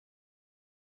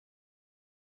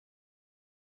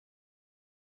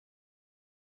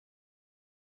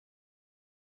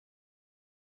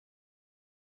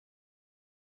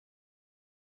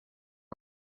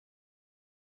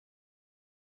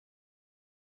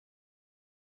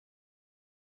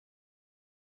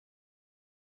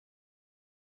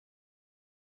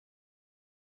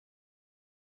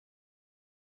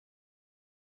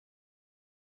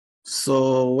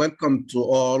So welcome to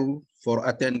all for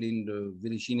attending the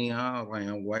Virginia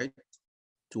Ryan White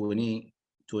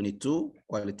 2022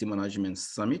 Quality Management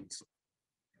Summit.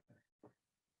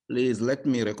 Please let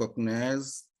me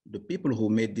recognize the people who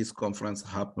made this conference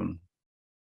happen.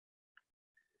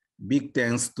 Big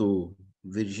thanks to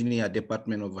Virginia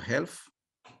Department of Health,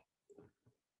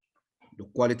 the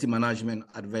Quality Management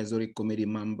Advisory Committee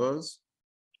members,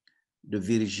 the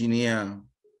Virginia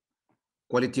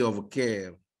Quality of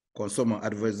Care Consumer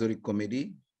Advisory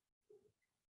Committee,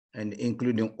 and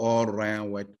including all Ryan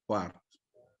White parts,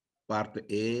 Part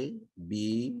A,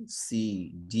 B,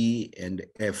 C, D, and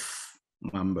F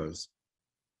members.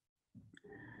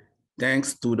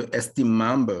 Thanks to the esteemed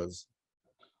members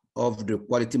of the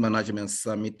Quality Management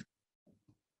Summit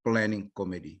Planning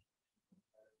Committee.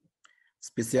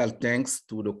 Special thanks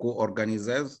to the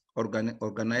co-organizers,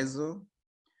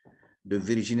 the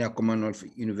Virginia Commonwealth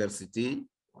University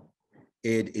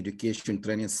Aid Education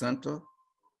Training Center,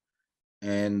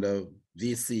 and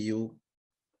VCU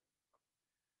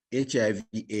HIV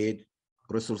Aid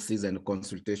Resources and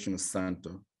Consultation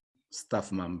Center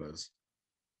staff members,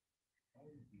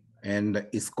 and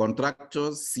its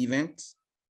contractors, Cvent,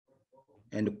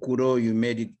 and Kudo, you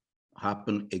made it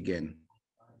happen again.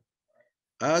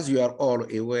 As you are all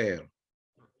aware,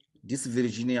 this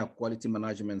Virginia Quality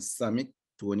Management Summit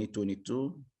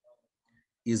 2022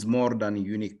 is more than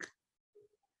unique.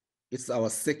 It's our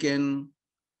second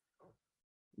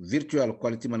virtual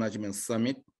Quality Management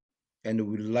Summit, and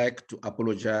we'd like to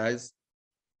apologize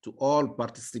to all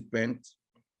participants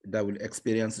that will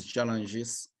experience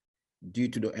challenges due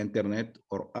to the internet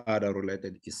or other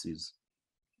related issues.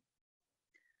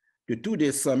 The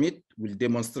two-day summit will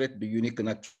demonstrate the unique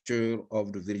nature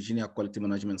of the Virginia Quality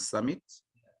Management Summit,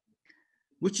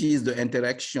 which is the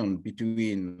interaction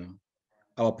between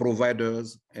our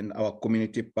providers and our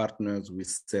community partners we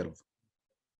serve.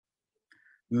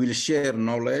 We will share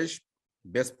knowledge,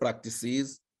 best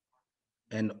practices,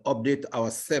 and update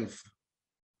ourselves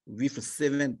with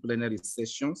 7 plenary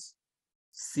sessions,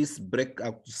 6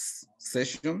 breakout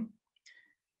sessions,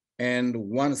 and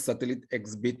 1 satellite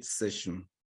exhibit session.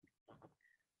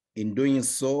 In doing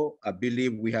so, I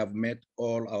believe we have met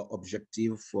all our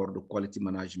objectives for the Quality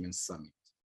Management Summit.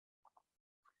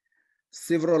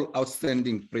 Several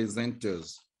outstanding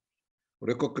presenters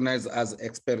recognized as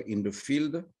experts in the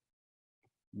field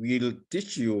will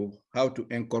teach you how to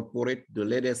incorporate the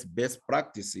latest best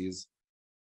practices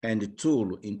and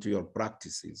tools into your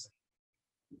practices.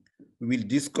 We will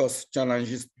discuss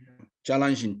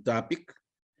challenging topics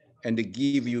and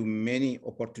give you many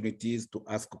opportunities to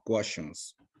ask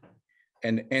questions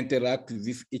and interact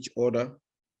with each other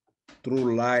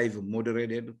through live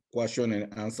moderated question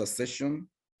and answer session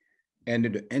and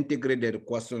the integrated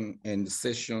question and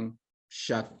session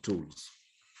chat tools.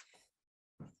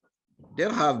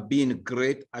 There have been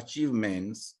great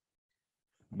achievements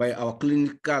by our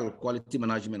clinical quality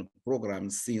management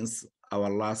program since our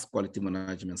last Quality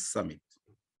Management Summit.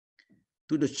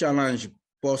 To the challenge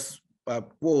posed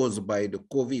by the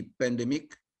COVID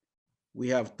pandemic, we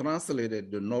have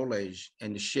translated the knowledge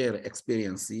and shared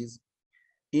experiences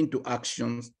into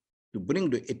actions to bring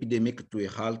the epidemic to a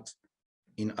halt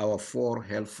in our 4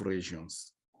 health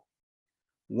regions.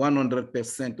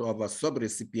 100% of our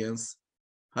sub-recipients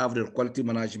have their quality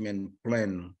management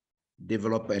plan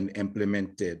developed and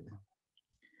implemented,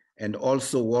 and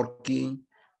also working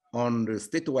on the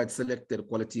statewide selected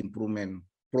quality improvement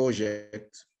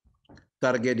project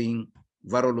targeting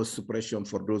viral load suppression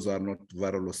for those who are not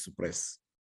viral load suppressed.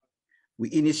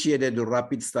 We initiated the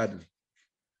rapid study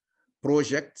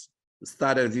project,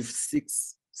 started with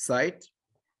 6 sites,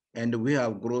 and we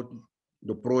have grown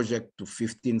the project to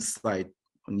 15 sites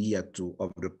on year 2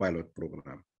 of the pilot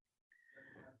program.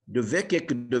 The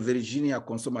VDH, the Virginia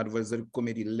Consumer Advisory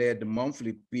Committee, led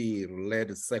monthly peer-led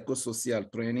psychosocial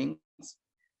trainings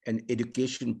and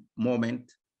education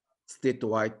moment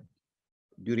statewide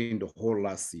during the whole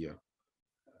last year.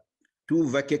 2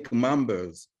 VDH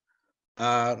members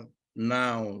are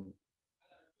now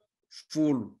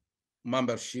full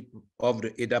membership of the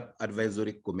EDAP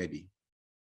Advisory Committee.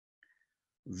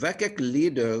 VDH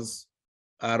leaders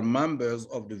are members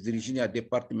of the Virginia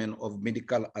Department of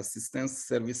Medical Assistance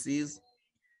Services,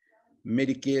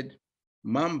 Medicaid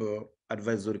Member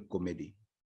Advisory Committee.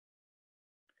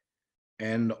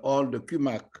 And all the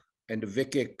QMAC and the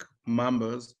VDH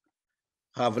members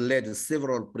have led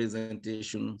several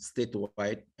presentations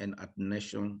statewide and at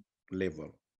national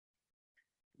level.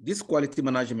 This Quality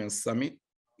Management Summit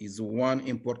is one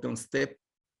important step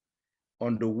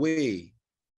on the way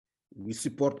we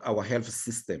support our health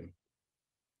system.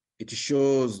 It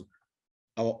shows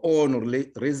our own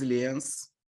resilience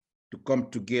to come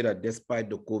together despite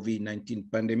the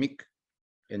COVID-19 pandemic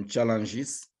and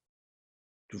challenges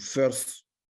to first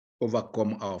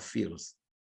overcome our fears.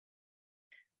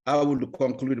 I will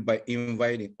conclude by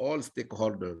inviting all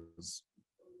stakeholders,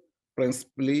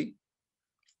 principally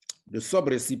the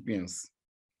subrecipients,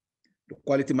 the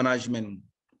Quality Management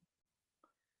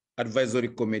Advisory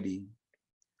Committee,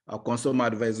 our Consumer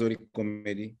Advisory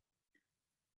Committee.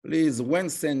 Please, when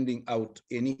sending out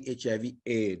any HIV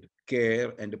aid,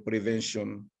 care, and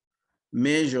prevention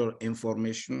measure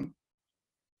information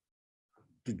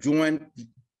to join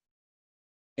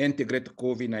integrate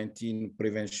COVID-19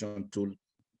 prevention tool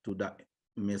to that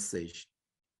message.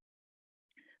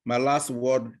 My last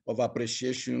word of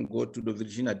appreciation go to the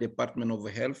Virginia Department of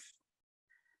Health,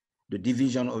 the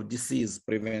Division of Disease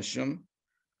Prevention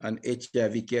and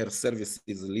HIV Care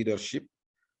Services leadership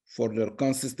for their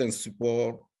consistent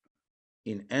support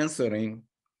in answering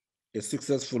a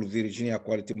successful Virginia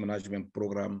Quality Management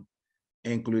Program,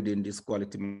 including this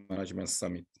Quality Management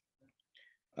Summit.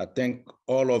 I thank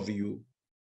all of you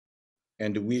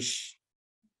and wish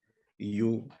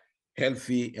you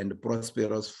healthy and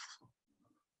prosperous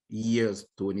years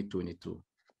 2022.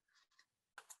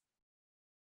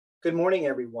 Good morning,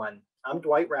 everyone. I'm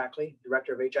Dwight Rackley,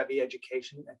 Director of HIV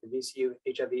Education at the VCU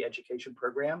HIV Education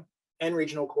Program and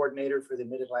Regional Coordinator for the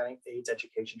Mid-Atlantic AIDS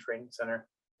Education Training Center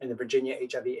and the Virginia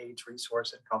HIV AIDS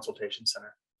Resource and Consultation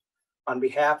Center. On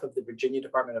behalf of the Virginia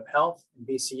Department of Health and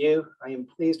VCU, I am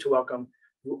pleased to welcome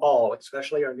you all,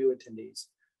 especially our new attendees,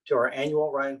 to our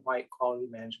annual Ryan White Quality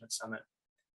Management Summit.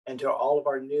 And to all of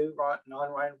our new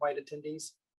non-Ryan White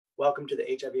attendees, welcome to the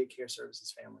HIV Care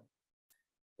Services family.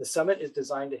 The summit is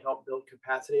designed to help build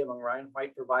capacity among Ryan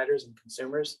White providers and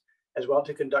consumers, as well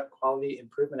to conduct quality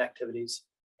improvement activities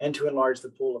and to enlarge the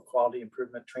pool of quality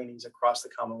improvement trainees across the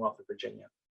Commonwealth of Virginia.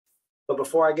 But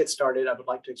before I get started, I would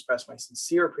like to express my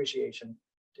sincere appreciation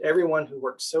to everyone who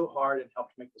worked so hard and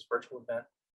helped make this virtual event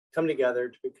come together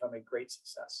to become a great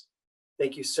success.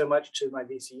 Thank you so much to my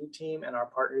VCU team and our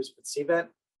partners with CVET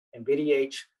and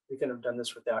VDH. We couldn't have done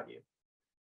this without you.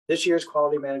 This year's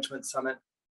Quality Management Summit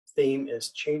theme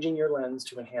is Changing Your Lens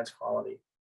to Enhance Quality.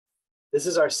 This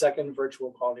is our second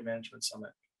virtual Quality Management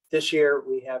Summit. This year,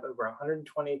 we have over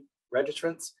 120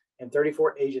 registrants and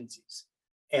 34 agencies.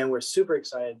 And we're super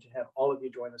excited to have all of you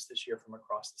join us this year from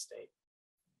across the state.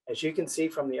 As you can see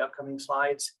from the upcoming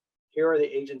slides, here are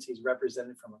the agencies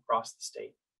represented from across the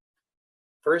state.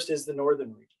 First is the Northern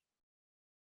region.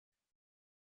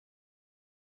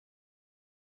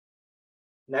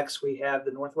 Next, we have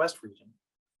the Northwest region.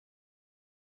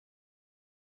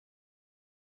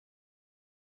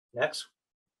 Next,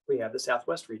 we have the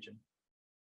Southwest region.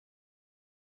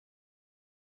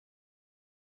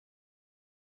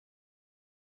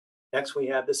 Next, we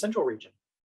have the Central region.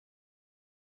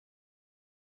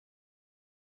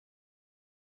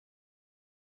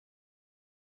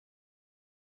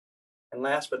 And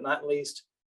last but not least,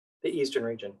 the Eastern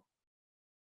region.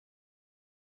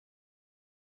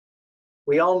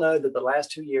 We all know that the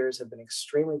last 2 years have been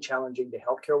extremely challenging to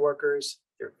healthcare workers,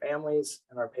 their families,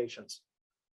 and our patients.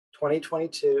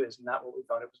 2022 is not what we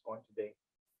thought it was going to be.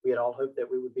 We had all hoped that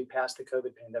we would be past the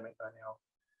COVID pandemic by now.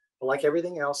 But like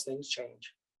everything else, things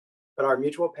change. But our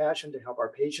mutual passion to help our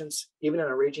patients, even in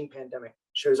a raging pandemic,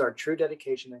 shows our true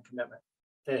dedication and commitment.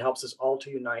 And it helps us all to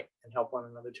unite and help one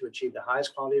another to achieve the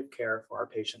highest quality of care for our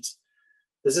patients.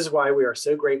 This is why we are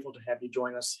so grateful to have you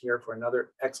join us here for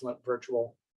another excellent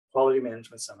virtual Quality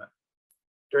Management Summit.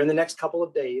 During the next couple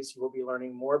of days, you will be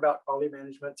learning more about quality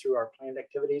management through our planned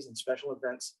activities and special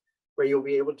events, where you'll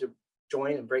be able to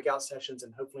join in breakout sessions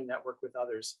and hopefully network with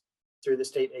others through the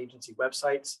state agency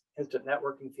websites, instant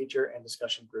networking feature, and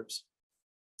discussion groups.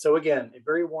 So again, a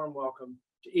very warm welcome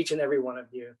to each and every one of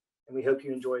you, and we hope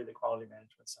you enjoy the Quality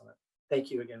Management Summit.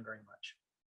 Thank you again very much.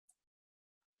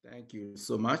 Thank you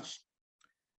so much.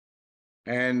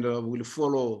 And we'll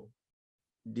follow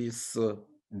this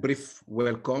brief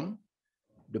welcome,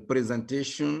 the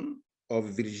presentation of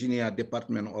Virginia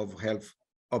Department of Health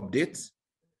updates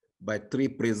by 3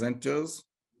 presenters.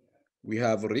 We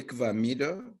have Rick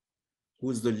Vermeer,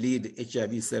 who's the lead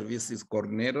HIV services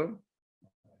coordinator,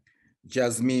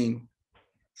 Jasmine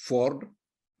Ford,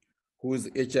 who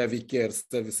is HIV Care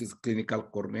Services Clinical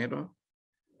Coordinator,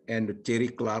 and Terry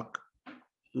Clark,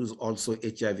 who's also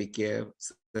HIV Care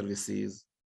Services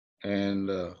and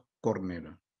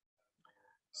Coordinator.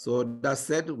 So that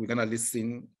said, we're gonna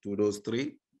listen to those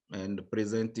 3 and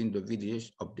presenting the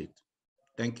VDH update.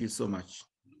 Thank you so much.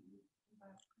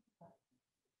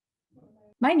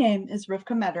 My name is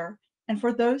Rivka Metter, and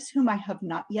for those whom I have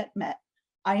not yet met,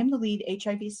 I am the lead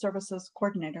HIV Services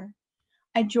Coordinator.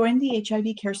 I joined the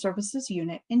HIV Care Services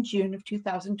Unit in June of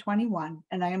 2021,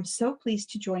 and I am so pleased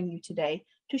to join you today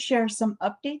to share some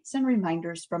updates and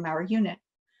reminders from our unit.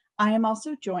 I am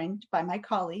also joined by my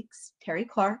colleagues, Terry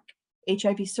Clark,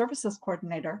 HIV Services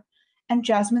Coordinator, and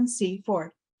Jasmine C.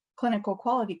 Ford, Clinical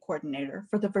Quality Coordinator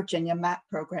for the Virginia MAP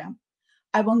program.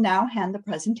 I will now hand the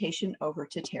presentation over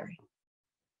to Terry.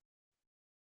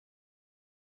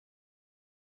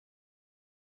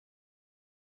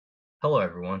 Hello,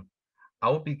 everyone. I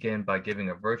will begin by giving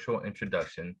a virtual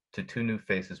introduction to two new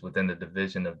faces within the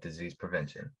Division of Disease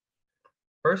Prevention.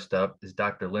 First up is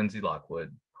Dr. Lindsay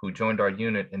Lockwood, who joined our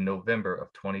unit in November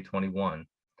of 2021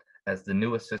 as the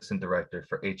new Assistant Director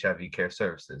for HIV Care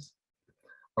Services.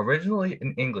 Originally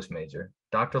an English major,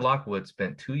 Dr. Lockwood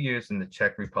spent 2 years in the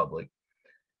Czech Republic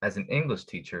as an English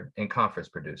teacher and conference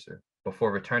producer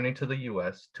before returning to the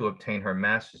US to obtain her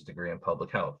master's degree in public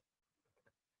health.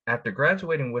 After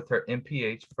graduating with her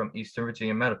MPH from Eastern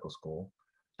Virginia Medical School,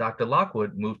 Dr.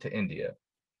 Lockwood moved to India,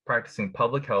 practicing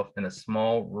public health in a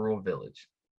small rural village.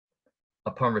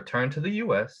 Upon return to the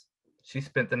US, she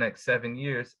spent the next 7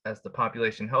 years as the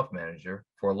population health manager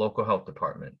for a local health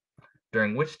department,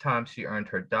 during which time she earned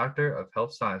her Doctor of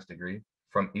Health Science degree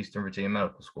from Eastern Virginia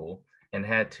Medical School and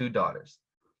had 2 daughters,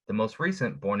 the most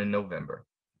recent born in November.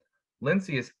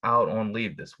 Lindsay is out on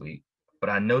leave this week, but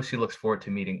I know she looks forward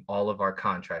to meeting all of our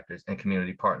contractors and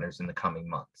community partners in the coming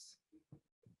months.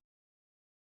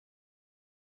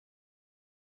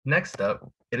 Next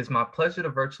up, it is my pleasure to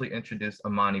virtually introduce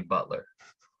Amani Butler.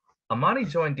 Amani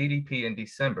joined DDP in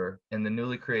December in the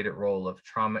newly created role of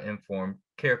Trauma-Informed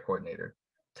Care Coordinator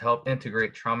to help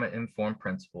integrate trauma-informed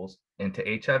principles into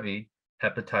HIV,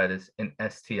 hepatitis, and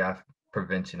STI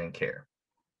prevention and care.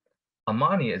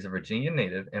 Amani is a Virginia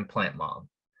native and plant mom.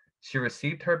 She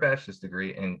received her bachelor's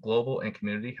degree in global and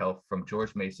community health from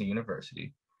George Mason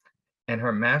University and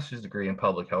her master's degree in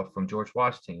public health from George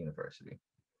Washington University.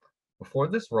 Before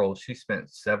this role, she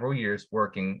spent several years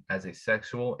working as a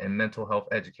sexual and mental health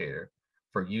educator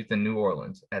for youth in New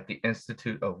Orleans at the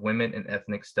Institute of Women and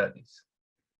Ethnic Studies.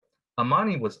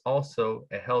 Amani was also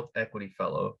a Health Equity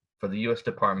Fellow for the U.S.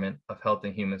 Department of Health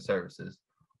and Human Services,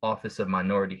 Office of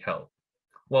Minority Health.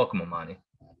 Welcome, Amani.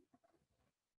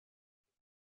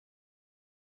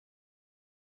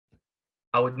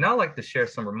 I would now like to share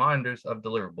some reminders of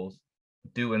deliverables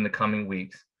due in the coming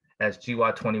weeks as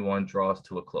GY21 draws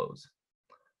to a close.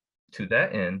 To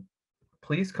that end,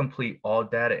 please complete all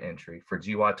data entry for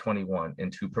GY21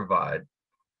 into Provide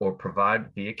or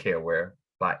Provide via Careware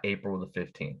by April the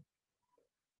 15th.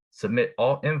 Submit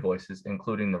all invoices,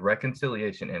 including the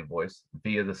reconciliation invoice,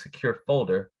 via the secure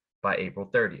folder by April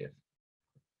 30th.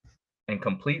 And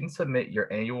complete and submit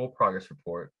your annual progress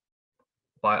report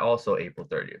by also April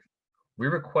 30th. We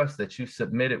request that you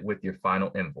submit it with your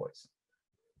final invoice.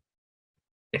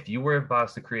 If you were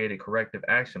advised to create a corrective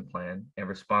action plan in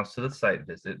response to the site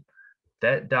visit,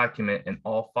 that document and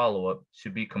all follow-up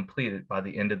should be completed by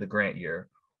the end of the grant year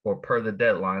or per the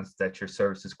deadlines that your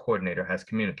services coordinator has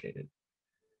communicated.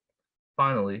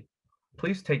 Finally,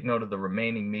 please take note of the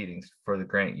remaining meetings for the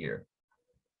grant year.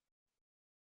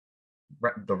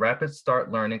 The Rapid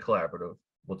Start Learning Collaborative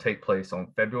will take place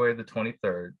on February the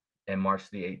 23rd and March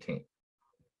the 18th.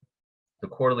 The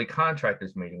Quarterly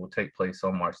Contractors Meeting will take place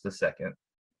on March the 2nd.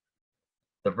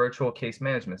 The Virtual Case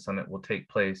Management Summit will take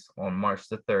place on March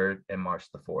the 3rd and March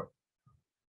the 4th.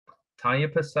 Tanya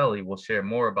Pacelli will share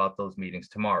more about those meetings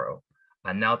tomorrow.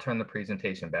 I now turn the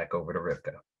presentation back over to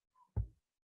Rivka.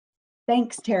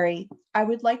 Thanks, Terry. I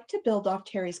would like to build off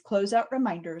Terry's closeout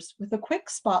reminders with a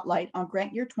quick spotlight on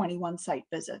Grant Year 21 site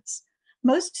visits.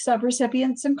 Most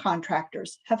subrecipients and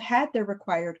contractors have had their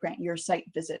required grant year site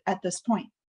visit at this point.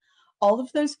 All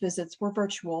of those visits were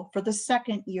virtual for the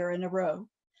 2nd year in a row.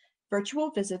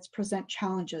 Virtual visits present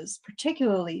challenges,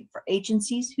 particularly for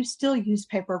agencies who still use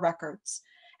paper records,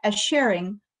 as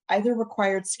sharing either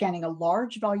required scanning a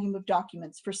large volume of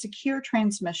documents for secure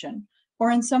transmission, or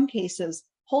in some cases,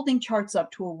 holding charts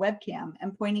up to a webcam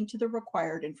and pointing to the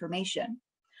required information.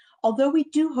 Although we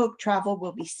do hope travel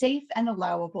will be safe and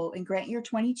allowable in Grant Year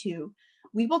 22,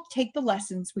 we will take the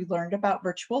lessons we learned about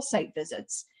virtual site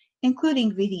visits,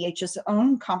 including VDH's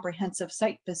own comprehensive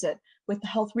site visit with the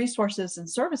Health Resources and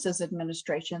Services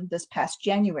Administration this past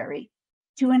January,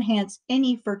 to enhance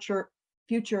any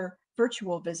future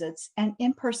virtual visits and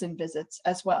in-person visits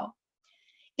as well.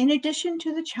 In addition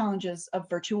to the challenges of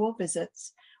virtual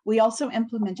visits, we also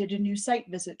implemented a new site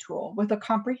visit tool with a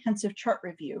comprehensive chart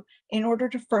review in order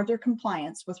to further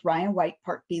compliance with Ryan White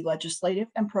Part B legislative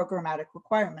and programmatic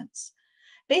requirements.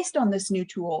 Based on this new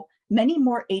tool, many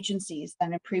more agencies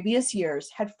than in previous years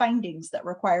had findings that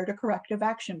required a corrective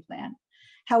action plan.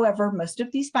 However, most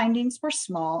of these findings were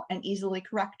small and easily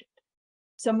corrected.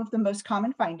 Some of the most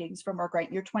common findings from our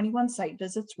Grant Year 21 site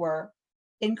visits were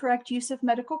incorrect use of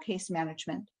medical case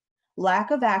management,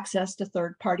 lack of access to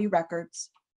third-party records,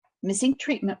 missing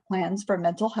treatment plans for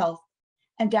mental health,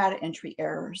 and data entry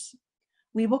errors.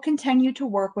 We will continue to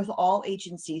work with all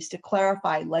agencies to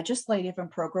clarify legislative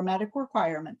and programmatic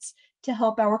requirements to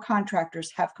help our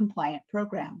contractors have compliant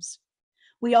programs.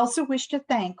 We also wish to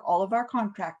thank all of our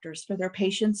contractors for their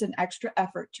patience and extra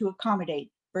effort to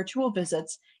accommodate virtual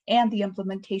visits and the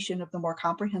implementation of the more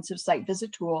comprehensive site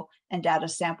visit tool and data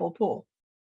sample pool.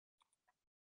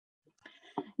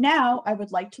 Now, I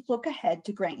would like to look ahead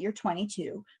to Grant Year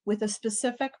 22 with a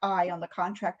specific eye on the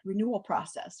contract renewal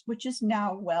process, which is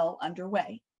now well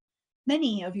underway.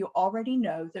 Many of you already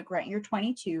know that Grant Year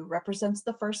 22 represents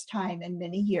the first time in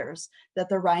many years that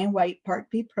the Ryan White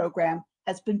Part B program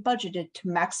has been budgeted to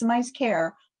maximize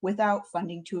care without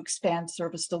funding to expand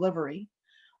service delivery.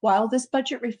 While this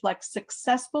budget reflects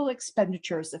successful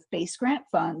expenditures of base grant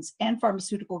funds and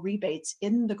pharmaceutical rebates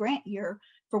in the grant year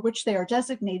for which they are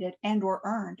designated and/or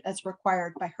earned as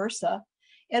required by HRSA,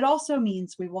 it also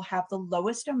means we will have the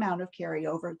lowest amount of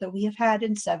carryover that we have had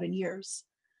in 7 years.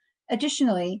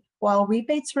 Additionally, while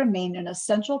rebates remain an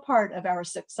essential part of our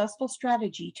successful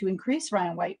strategy to increase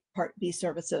Ryan White Part B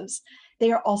services,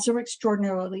 they are also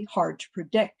extraordinarily hard to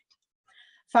predict.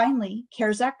 Finally,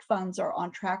 CARES Act funds are on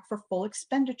track for full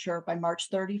expenditure by March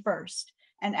 31st,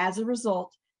 and as a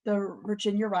result, the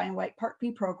Virginia Ryan White Part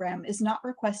B program is not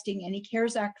requesting any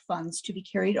CARES Act funds to be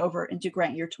carried over into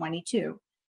Grant Year 22.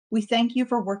 We thank you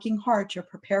for working hard to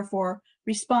prepare for,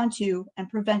 respond to, and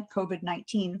prevent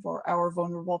COVID-19 for our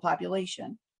vulnerable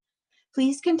population.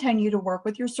 Please continue to work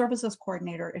with your services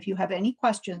coordinator if you have any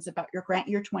questions about your Grant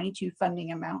Year 22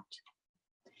 funding amount.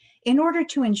 In order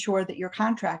to ensure that your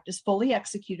contract is fully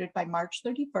executed by March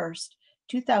 31st,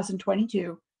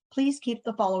 2022, please keep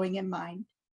the following in mind.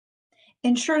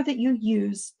 Ensure that you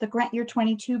use the Grant Year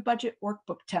 22 budget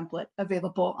workbook template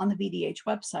available on the VDH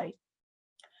website.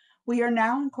 We are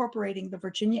now incorporating the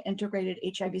Virginia Integrated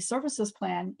HIV Services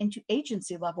Plan into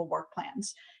agency-level work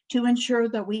plans to ensure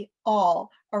that we all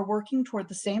are working toward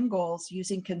the same goals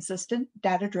using consistent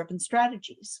data-driven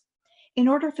strategies. In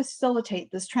order to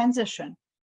facilitate this transition,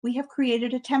 we have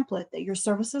created a template that your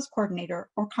services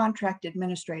coordinator or contract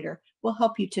administrator will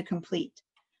help you to complete.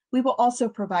 We will also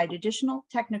provide additional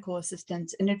technical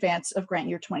assistance in advance of Grant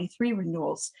Year 23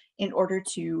 renewals in order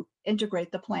to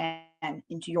integrate the plan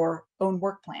into your own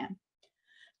work plan.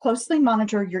 Closely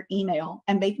monitor your email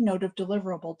and make note of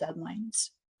deliverable deadlines.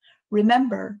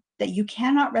 Remember that you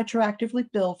cannot retroactively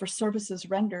bill for services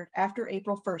rendered after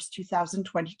April 1st,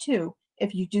 2022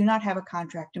 if you do not have a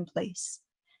contract in place.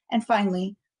 And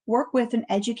finally, work with and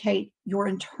educate your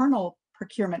internal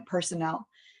procurement personnel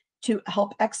to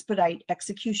help expedite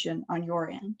execution on your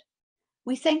end.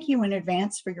 We thank you in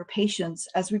advance for your patience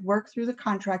as we work through the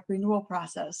contract renewal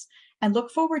process and look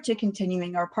forward to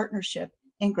continuing our partnership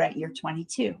in Grant Year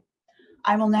 22.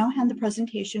 I will now hand the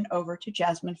presentation over to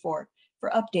Jasmine Ford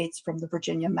for updates from the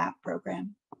Virginia MAP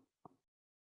program.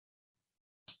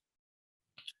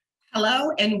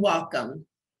 Hello and welcome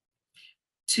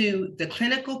to the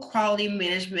Clinical Quality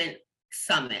Management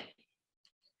Summit.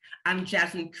 I'm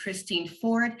Jasmine Christine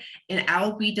Ford, and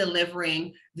I'll be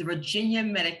delivering the Virginia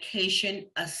Medication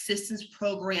Assistance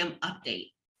Program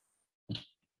update.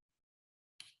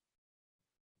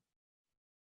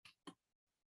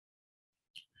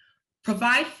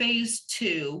 Provide Phase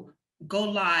 2 go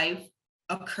live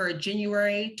occurred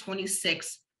January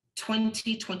 26,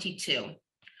 2022.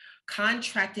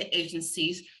 Contracted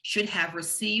agencies should have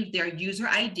received their user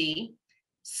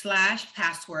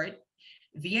ID/password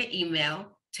via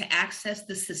email to access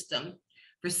the system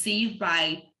received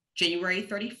by January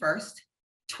 31st,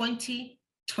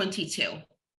 2022.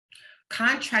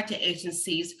 Contracted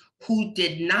agencies who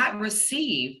did not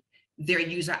receive their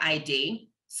user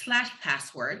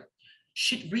ID/password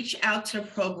should reach out to the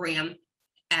program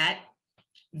at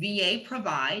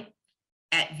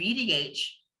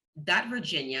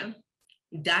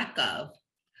vaprovide@vdh.virginia.gov.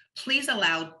 Please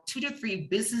allow 2 to 3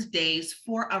 business days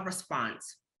for a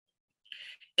response.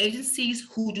 Agencies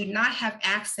who do not have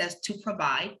access to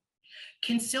Provide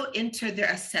can still enter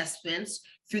their assessments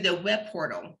through the web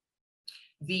portal,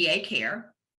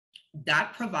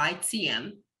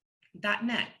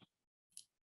 vacare.providecm.net.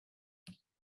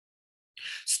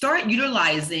 Start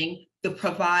utilizing the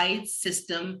Provide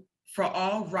system for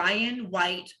all Ryan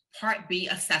White Part B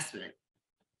assessment.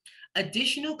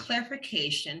 Additional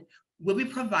clarification will be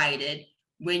provided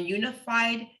when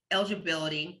unified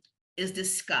eligibility is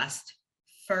discussed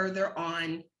further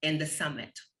on in the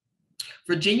summit.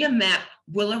 Virginia MAP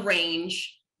will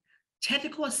arrange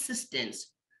technical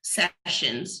assistance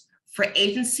sessions for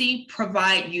agency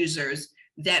provide users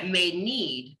that may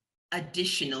need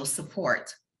additional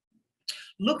support.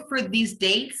 Look for these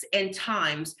dates and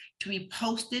times to be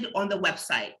posted on the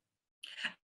website.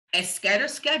 A scattered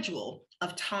schedule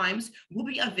of times will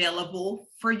be available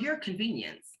for your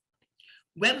convenience.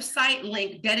 Website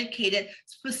link dedicated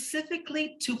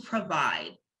specifically to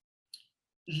provide,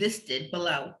 listed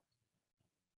below.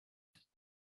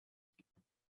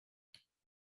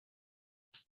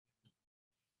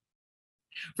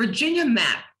 Virginia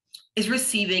MAP is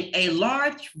receiving a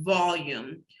large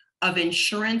volume of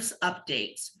insurance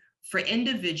updates for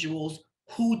individuals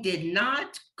who did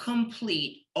not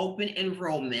complete open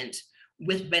enrollment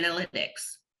with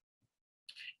Benelytics.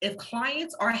 If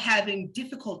clients are having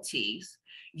difficulties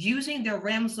using their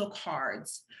Ramsel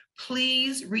cards,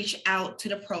 please reach out to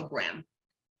the program.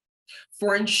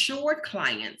 For insured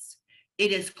clients,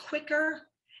 it is quicker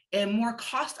and more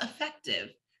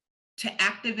cost-effective to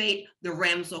activate the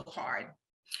Ramsel card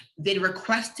than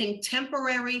requesting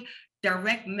temporary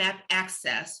direct MAP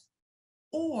access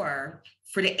or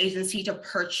for the agency to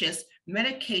purchase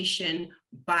medication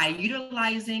by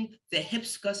utilizing the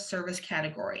HPSCA service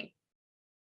category.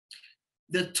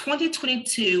 The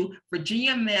 2022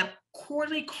 Virginia MAP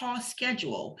quarterly cost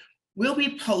schedule will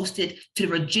be posted to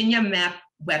the Virginia MAP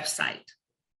website.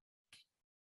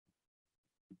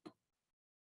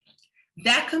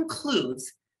 That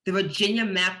concludes the Virginia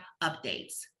MAP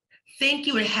updates. Thank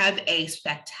you and have a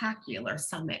spectacular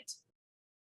summit.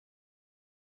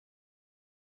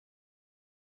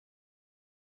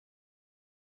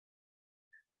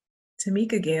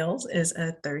 Tamika Gales is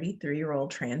a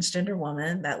 33-year-old transgender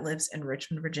woman that lives in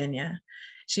Richmond, Virginia.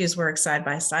 She has worked side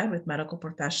by side with medical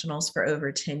professionals for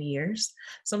over 10 years.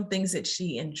 Some things that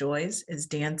she enjoys is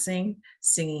dancing,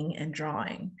 singing, and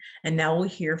drawing. And now we'll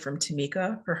hear from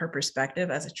Tamika for her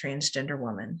perspective as a transgender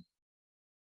woman.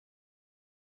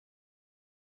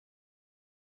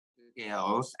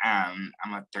 Gales, I'm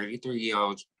a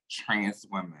 33-year-old trans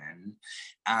woman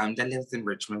that lives in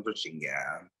Richmond, Virginia.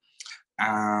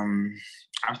 I'm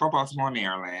from Baltimore,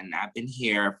 Maryland. I've been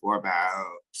here for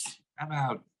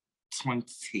about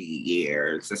 20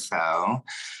 years or so.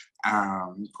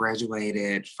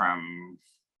 Graduated from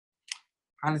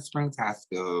Highland Springs High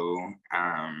School.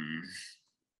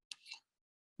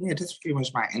 Yeah, that's pretty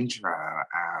much my intro.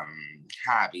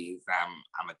 Hobbies,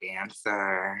 I'm a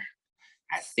dancer.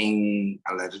 I sing,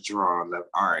 I love to draw, I love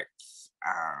arts.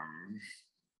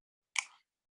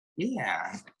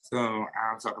 Yeah, so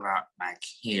I'll talk about my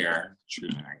care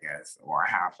treatment, I guess, or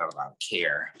how I felt about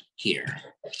care here.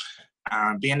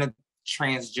 Being a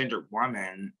transgender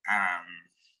woman, I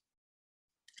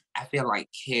feel like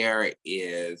care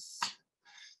is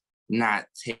not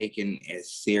taken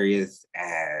as serious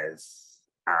as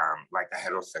like a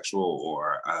heterosexual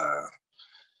or a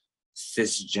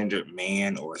cisgendered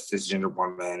man or cisgender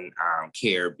woman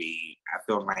care be. I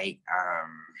feel like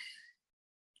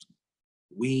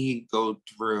we go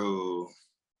through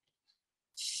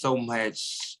so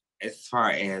much as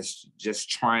far as just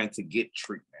trying to get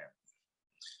treatment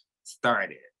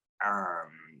started.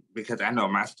 Because I know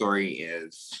my story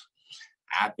is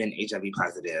I've been HIV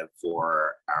positive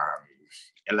for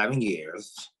 11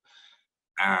 years.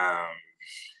 I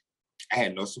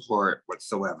had no support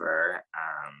whatsoever.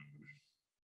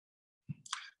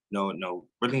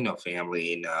 Really no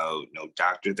family, no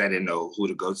doctors. I didn't know who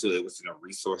to go to. It was no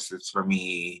resources for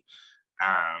me.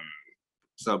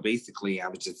 So basically I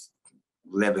was just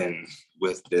living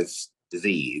with this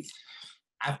disease.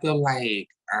 I feel like,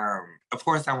 of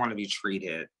course I want to be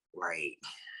treated like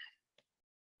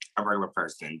a regular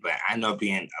person, but I know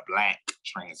being a Black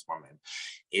trans woman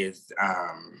is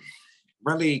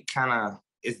really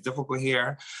it's difficult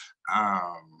here.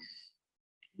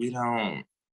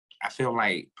 I feel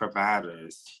like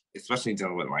providers, especially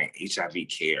dealing with like HIV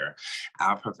care,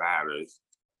 our providers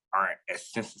aren't as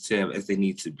sensitive as they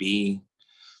need to be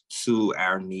to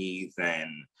our needs, and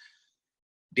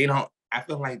I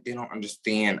feel like they don't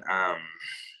understand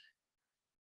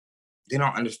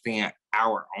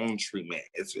our own treatment.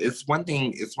 It's one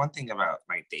thing about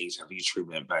like the HIV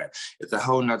treatment, but it's a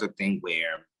whole nother thing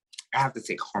where I have to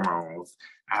take hormones,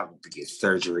 I have to get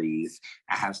surgeries,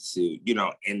 I have to,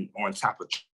 and on top of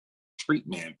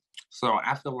treatment. So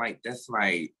I feel like it's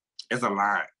a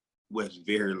lot with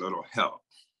very little help.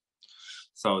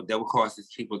 So that would cause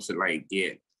people to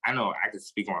I know I can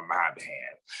speak on my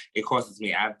behalf. It causes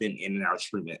me, I've been in and out of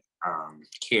treatment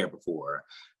care before.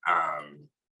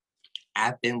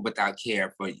 I've been without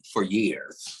care for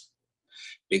years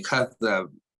because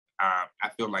of I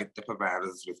feel like the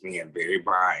providers was being very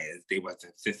biased. They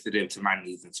wasn't sensitive to my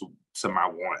needs and to my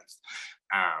wants.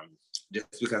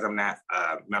 Just because I'm not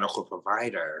a medical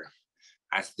provider,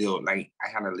 I still like,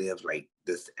 I kind of live like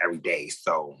this every day.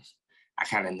 So I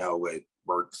kind of know what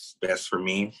works best for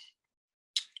me.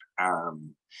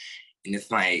 And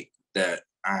it's like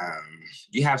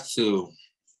you have to,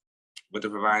 with the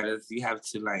providers, you have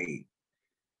to like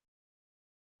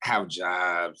have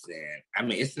jobs. And I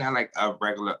mean, it's not like a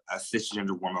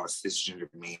cisgender woman or cisgender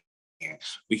man.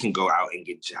 We can go out and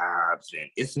get jobs, and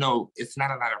it's not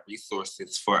a lot of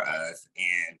resources for us.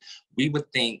 And we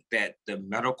would think that the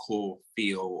medical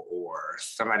field or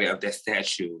somebody of that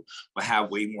stature will have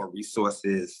way more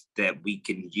resources that we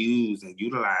can use and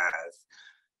utilize.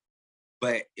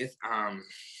 But it's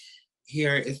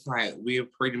here it's like we're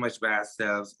pretty much by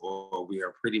ourselves, or we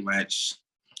are pretty much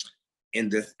in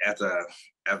this as a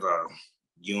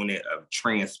unit of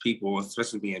trans people,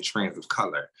 especially being trans of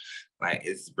color. Like,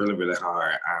 it's really, really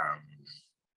hard.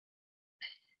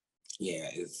 Yeah,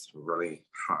 it's really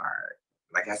hard.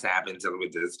 Like I said, I've been dealing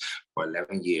with this for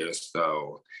 11 years,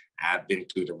 so I've been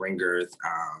through the ringers.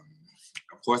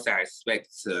 Of course, I expect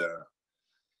to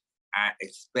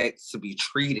be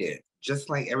treated just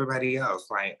like everybody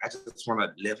else. Like, I just want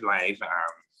to live life,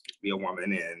 be a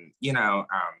woman, and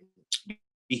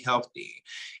be healthy.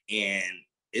 And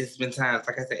it's been times,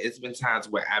 like I said, it's been times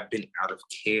where I've been out of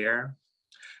care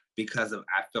because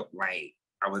I felt like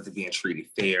I wasn't being treated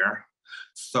fair.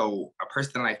 So a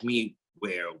person like me,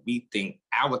 where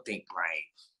I would think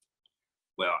like,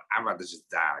 well, I'd rather just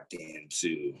die than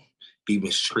to be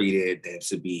mistreated, than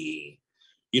to be,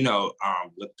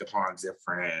 looked upon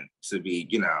different, to be,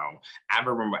 I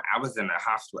remember I was in the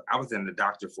hospital, I was in the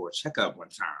doctor for a checkup one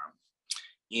time,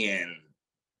 and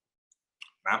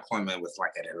my appointment was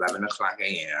like at 11 o'clock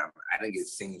a.m. I didn't get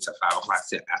seen until 5 o'clock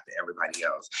after everybody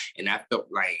else. And I felt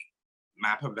like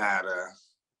my provider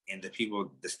and the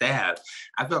staff,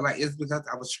 I felt like it's because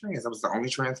I was trans. I was the only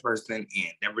trans person,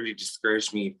 and that really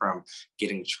discouraged me from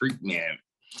getting treatment.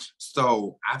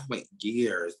 So I've went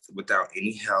years without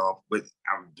any help, but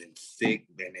I've been sick,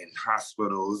 been in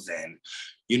hospitals, and,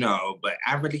 but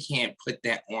I really can't put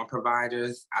that on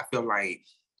providers. I feel like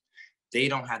they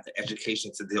don't have the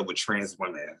education to deal with trans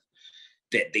women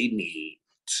that they need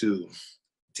to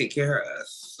take care of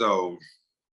us. So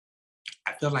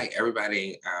I feel like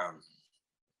everybody,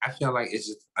 I feel like it's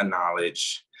just a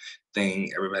knowledge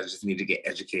thing. Everybody just need to get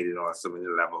educated on so many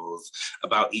levels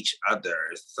about each other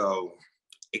so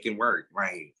it can work,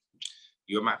 right?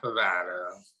 You're my provider,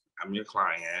 I'm your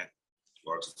client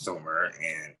or consumer,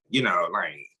 and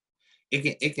like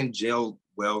it can gel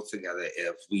well together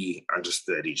if we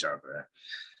understood each other.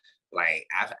 Like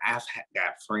I've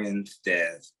got friends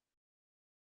that's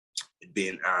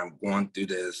been going through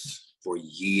this for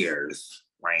years.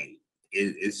 Right?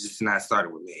 It's just not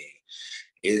started with me.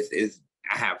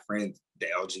 I have friends, the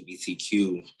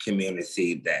LGBTQ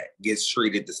community, that gets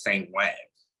treated the same way.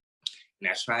 And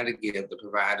I try to give the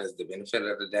providers the benefit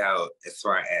of the doubt as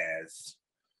far as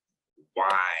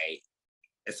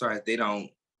they don't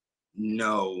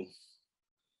know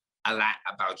a lot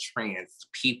about trans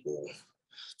people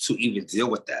to even deal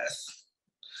with us.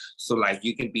 So like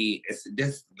you can be,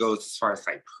 this goes as far as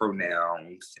like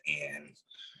pronouns and,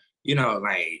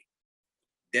 like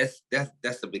that's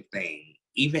a big thing.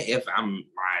 Even if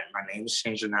my name is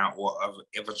changing now, or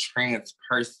if a trans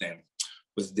person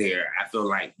was there, I feel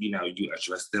like, you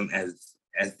address them as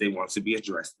they want to be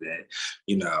addressed.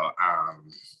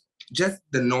 Just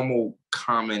the normal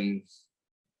common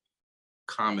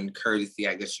courtesy,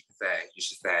 I guess you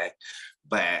should say.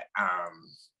 But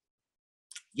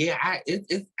yeah,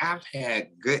 I've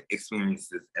had good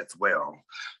experiences as well.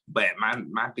 But my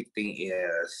main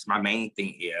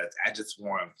thing is I just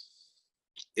want,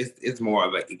 it's more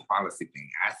of an equality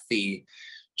thing. I see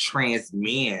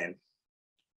transgender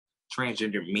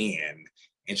men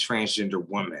and transgender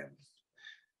women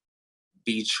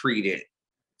be treated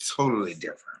totally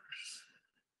different.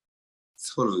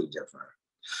 Totally different.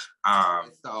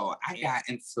 So I got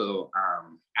into,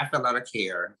 I felt out of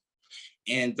care.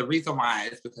 And the reason why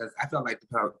is because I felt like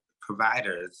the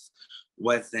providers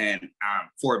wasn't,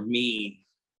 for me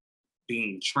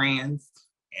being trans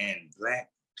and Black,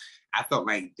 I felt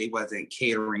like they wasn't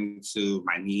catering to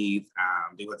my needs.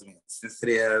 They wasn't being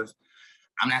sensitive.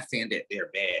 I'm not saying that they're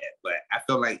bad, but I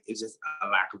feel like it's just a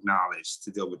lack of knowledge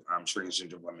to deal with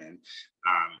transgender women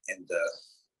in the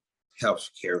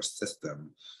healthcare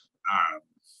system.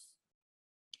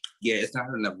 Yeah, it's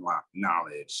not enough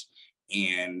knowledge.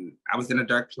 And I was in a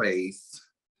dark place,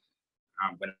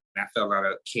 but I felt out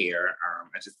of care.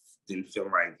 didn't feel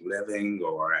like living,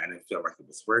 or I didn't feel like it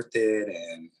was worth it.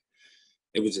 And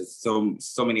it was just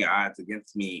so many odds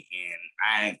against me,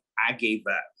 and I gave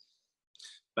up.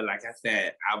 But like I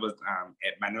said, I was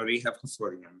at Minority Health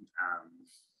Consortium.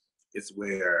 It's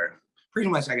where pretty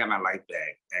much I got my life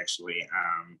back, actually.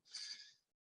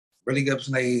 Really good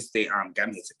place. They got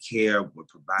me into care with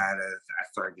providers. I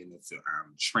started getting into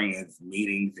trans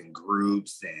meetings and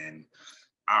groups, and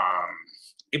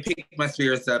it picked my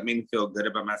spirits up, made me feel good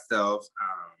about myself,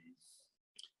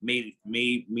 made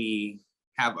me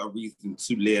have a reason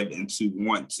to live and to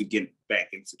want to get back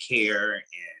into care and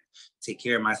take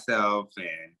care of myself.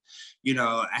 And, you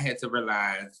know, I had to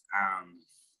realize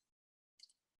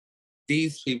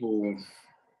these people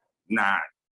I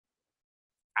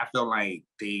feel like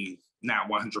they not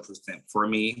 100% for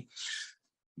me,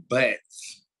 but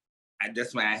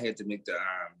that's why I had to make the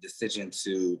decision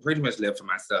to pretty much live for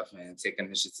myself and take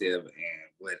initiative and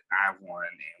what I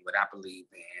want and what I believe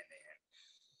in.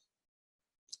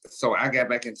 And so I got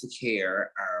back into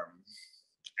care.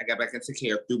 I got back into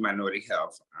care through Minority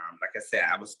Health. Like I said,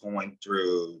 I was going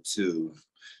through to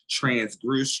trans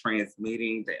groups, trans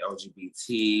meetings, the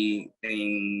LGBT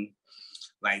thing.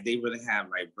 Like, they really have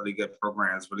like really good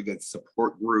programs, really good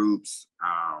support groups.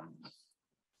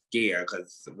 Yeah,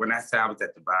 because when I said I was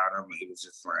at the bottom, it was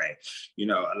just like, you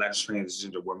know, a lot of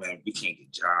transgender women, we can't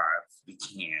get jobs, we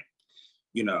can't,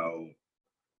 you know,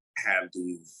 have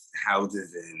these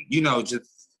houses and, you know,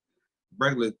 just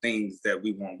regular things that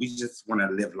we want. We just want to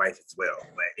live life as well.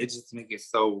 But it just makes it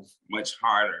so much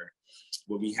harder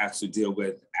when we have to deal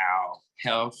with our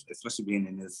health, especially being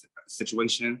in this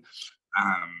situation.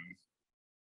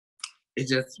 It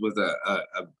just was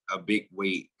a big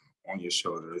weight on your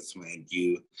shoulders when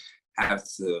you have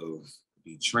to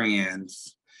be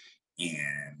trans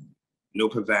and no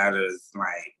providers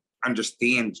like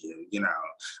understand you, you know.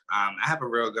 I have a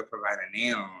real good provider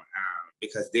now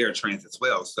because they're trans as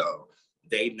well. So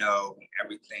they know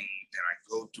everything that I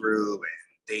go through, and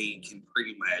they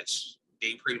pretty much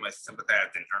sympathize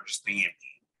and understand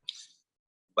me.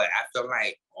 But I feel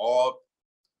like all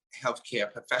healthcare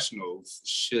professionals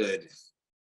should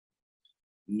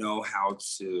know how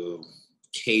to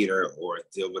cater or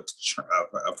deal with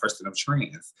a person of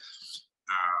trans,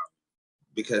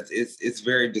 because it's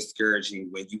very discouraging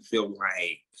when you feel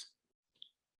like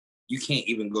you can't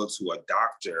even go to a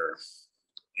doctor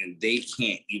and they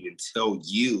can't even tell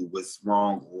you what's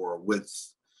wrong or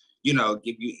what's, you know,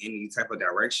 give you any type of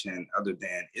direction other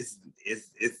than it's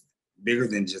bigger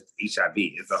than just HIV.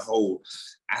 It's a whole,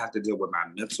 I have to deal with my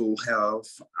mental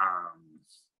health,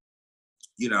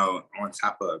 you know, on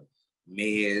top of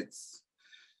meds,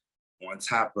 on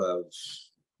top of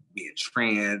being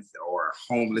trans or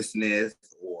homelessness,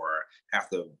 or have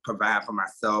to provide for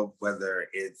myself, whether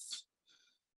it's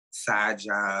side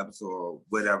jobs or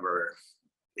whatever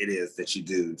it is that you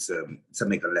do to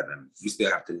make a living. You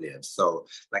still have to live. So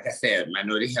like I said,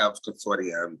 Minority Health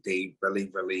Consortium, they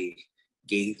really, really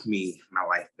gave me my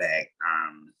life back.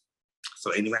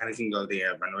 So anybody can go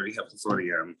there, Minority Health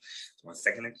Consortium, on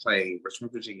 2nd and Clay,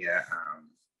 Richmond, Virginia.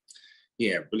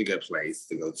 Yeah, really good place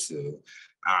to go to.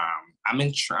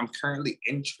 I'm currently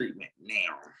in treatment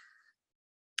now.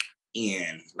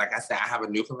 And like I said, I have a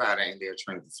new provider in their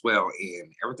trends as well,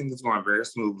 and everything is going very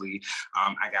smoothly.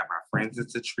 I got my friends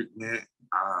into treatment.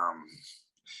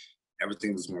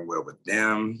 Everything is going well with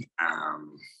them. I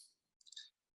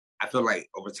feel like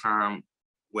over time,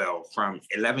 well, from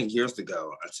 11 years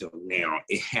ago until now,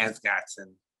 it has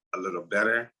gotten a little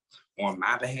better on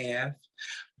my behalf.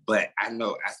 But I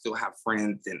know I still have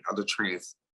friends and other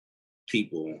trans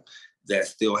people that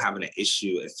still having an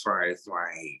issue as far as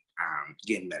like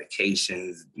getting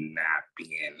medications, not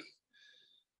being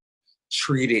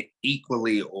treated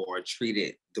equally or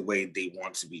treated the way they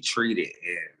want to be treated.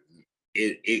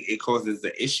 And it causes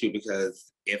the issue,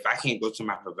 because if I can't go to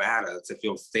my provider to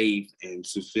feel safe and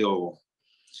to feel,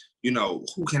 you know,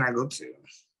 who can I go to?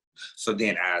 So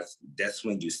then that's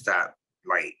when you stop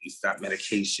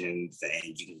medications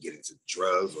and you can get into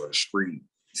drugs or the street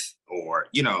or,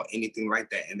 you know, anything like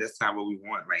that. And that's not what we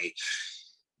want. Like,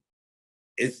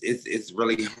 it's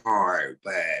really hard,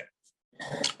 but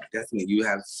that's when you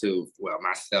have to, well,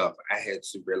 myself, I had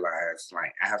to realize,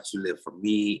 like, I have to live for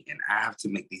me and I have to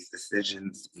make these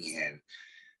decisions. And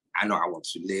I know I want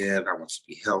to live, I want to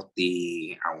be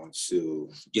healthy, I want to,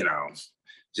 you know,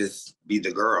 just be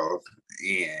the girl.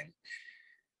 And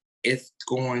it's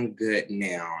going good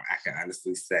now. I can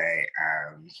honestly say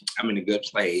I'm in a good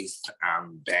place.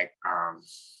 I'm back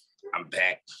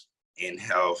in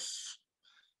health,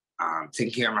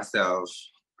 taking care of myself.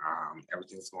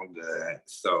 Everything's going good.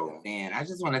 So, and I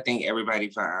just want to thank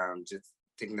everybody for just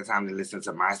taking the time to listen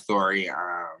to my story.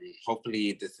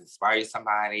 Hopefully this inspires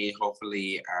somebody.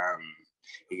 Hopefully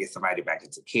it gets somebody back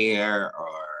into care,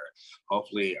 or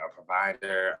hopefully a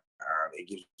provider. It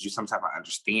gives you some type of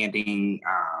understanding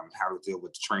how to deal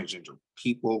with transgender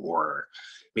people, or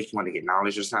make you want to get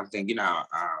knowledge or something, you know.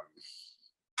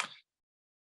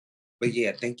 But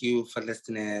yeah, thank you for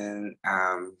listening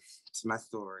to my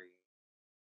story.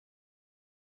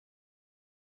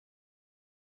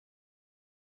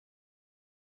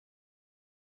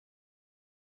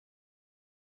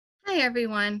 Hi,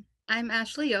 everyone. I'm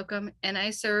Ashley Yoakum, and I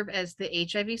serve as the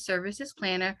HIV Services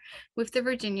Planner with the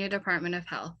Virginia Department of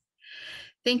Health.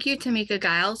 Thank you, Tamika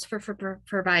Giles, for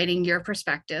providing your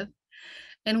perspective,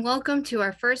 and welcome to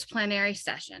our first plenary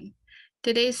session.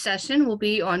 Today's session will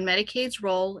be on Medicaid's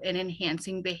role in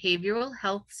enhancing behavioral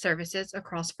health services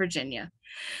across Virginia.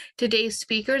 Today's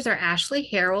speakers are Ashley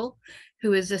Harrell,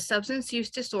 who is the Substance Use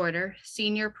Disorder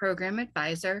Senior Program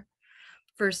Advisor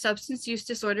for Substance Use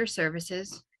Disorder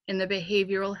Services in the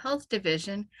Behavioral Health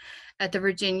Division at the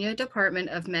Virginia Department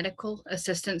of Medical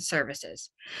Assistance Services,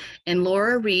 and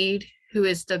Laura Reed, who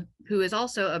is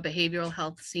also a Behavioral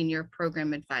Health Senior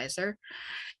Program Advisor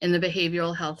in the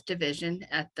Behavioral Health Division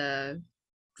at the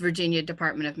Virginia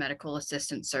Department of Medical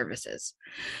Assistance Services.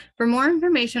 For more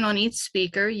information on each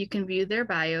speaker, you can view their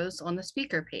bios on the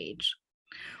speaker page.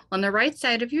 On the right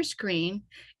side of your screen,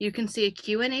 you can see a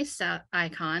Q&A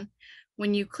icon.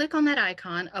 When you click on that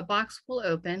icon, a box will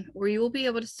open where you will be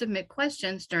able to submit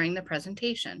questions during the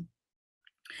presentation.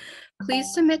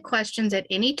 Please submit questions at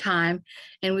any time,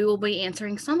 and we will be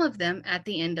answering some of them at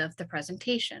the end of the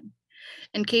presentation.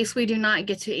 In case we do not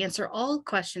get to answer all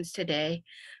questions today,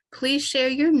 please share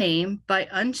your name by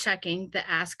unchecking the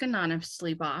Ask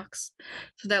Anonymously box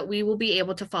so that we will be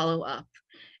able to follow up.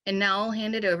 And now I'll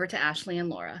hand it over to Ashley and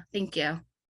Laura. Thank you.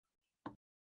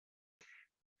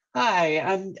 Hi,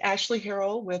 I'm Ashley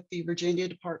Harrell with the Virginia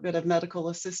Department of Medical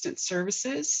Assistance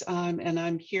Services, and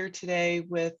I'm here today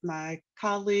with my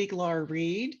colleague, Laura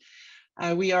Reed.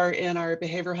 We are in our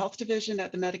Behavioral Health Division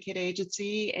at the Medicaid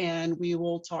Agency, and we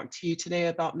will talk to you today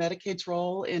about Medicaid's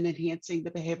role in enhancing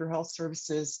the behavioral health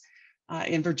services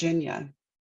in Virginia.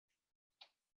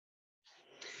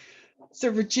 So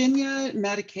Virginia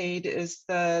Medicaid is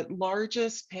the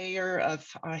largest payer of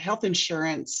health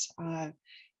insurance,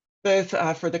 both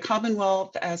for the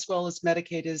Commonwealth as well as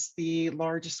Medicaid is the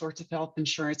largest source of health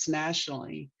insurance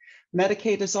nationally.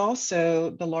 Medicaid is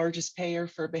also the largest payer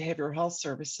for behavioral health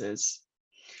services.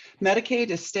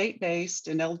 Medicaid is state-based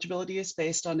and eligibility is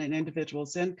based on an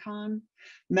individual's income.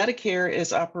 Medicare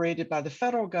is operated by the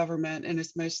federal government and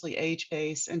is mostly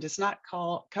age-based and does not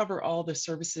cover all the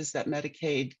services that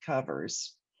Medicaid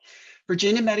covers.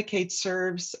 Virginia Medicaid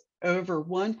serves over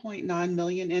 1.9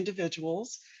 million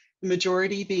individuals, the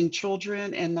majority being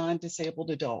children and non-disabled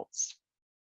adults.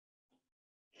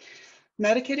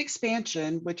 Medicaid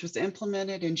expansion, which was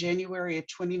implemented in January of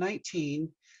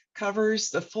 2019, covers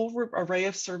the full array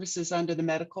of services under the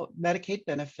Medicaid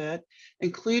benefit,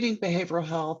 including behavioral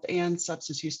health and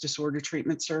substance use disorder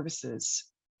treatment services.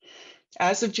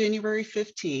 As of January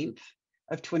 15th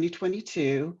of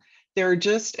 2022, there are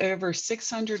just over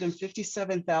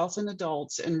 657,000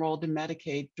 adults enrolled in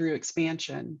Medicaid through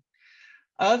expansion.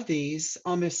 Of these,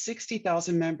 almost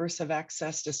 60,000 members have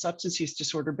access to substance use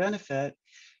disorder benefit,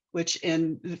 which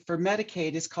for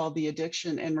Medicaid is called the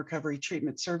Addiction and Recovery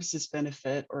Treatment Services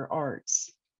Benefit, or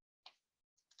ARTS.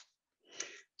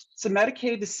 So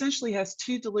Medicaid essentially has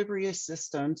two delivery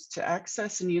systems to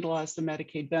access and utilize the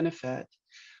Medicaid benefit.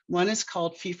 One is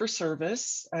called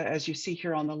fee-for-service, as you see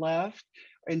here on the left,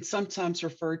 and sometimes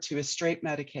referred to as straight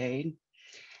Medicaid.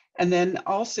 And then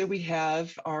also we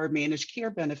have our managed care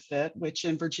benefit, which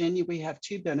in Virginia, we have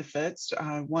two benefits.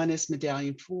 One is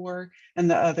Medallion 4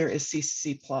 and the other is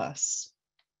CCC Plus.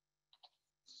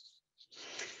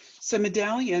 So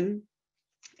Medallion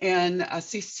and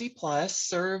CCC Plus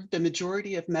serve the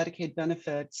majority of Medicaid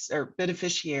benefits or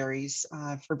beneficiaries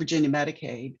for Virginia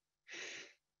Medicaid.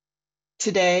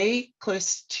 Today,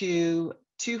 close to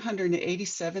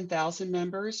 287,000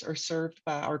 members are served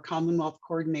by our Commonwealth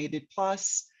Coordinated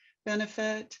Plus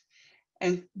benefit,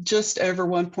 and just over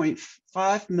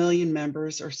 1.5 million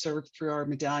members are served through our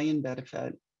Medallion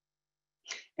benefit.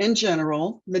 In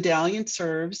general, Medallion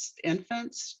serves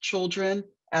infants, children,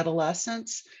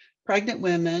 adolescents, pregnant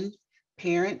women,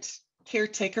 parent,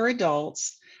 caretaker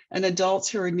adults, and adults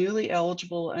who are newly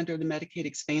eligible under the Medicaid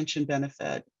expansion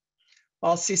benefit,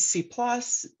 while CCC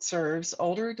Plus serves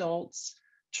older adults,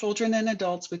 children and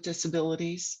adults with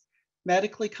disabilities,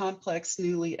 medically complex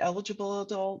newly eligible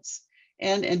adults,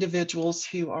 and individuals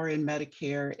who are in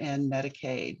Medicare and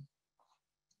Medicaid.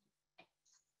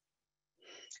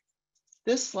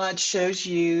 This slide shows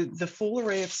you the full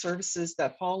array of services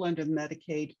that fall under the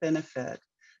Medicaid benefit.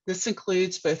 This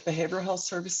includes both behavioral health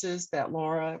services that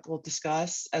Laura will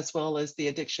discuss, as well as the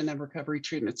addiction and recovery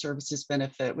treatment services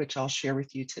benefit, which I'll share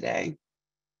with you today.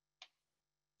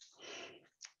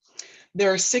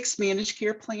 There are 6 managed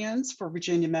care plans for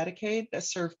Virginia Medicaid that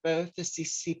serve both the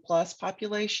CC Plus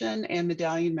population and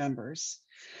Medallion members.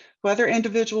 Whether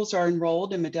individuals are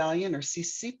enrolled in Medallion or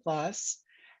CC Plus,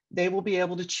 they will be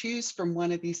able to choose from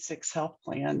one of these 6 health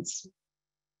plans.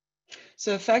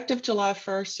 So effective July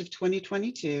 1st of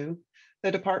 2022,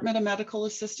 the Department of Medical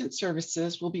Assistance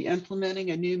Services will be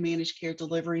implementing a new managed care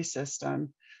delivery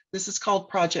system. This is called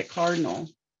Project Cardinal.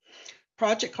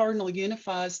 Project Cardinal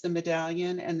unifies the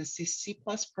Medallion and the CC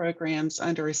Plus programs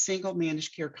under a single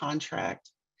managed care contract.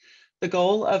 The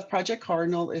goal of Project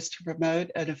Cardinal is to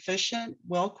promote an efficient,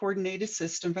 well-coordinated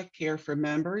system of care for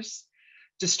members,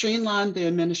 to streamline the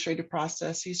administrative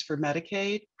processes for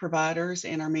Medicaid, providers,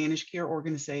 and our managed care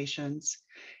organizations,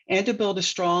 and to build a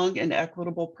strong and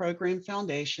equitable program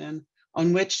foundation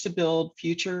on which to build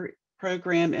future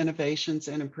program innovations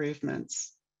and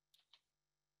improvements.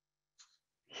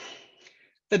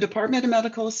 The Department of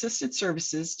Medical Assistance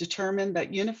Services determined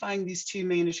that unifying these 2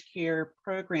 managed care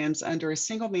programs under a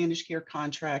single managed care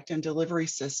contract and delivery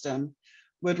system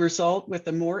would result with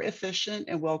a more efficient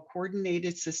and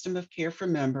well-coordinated system of care for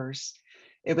members.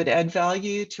 It would add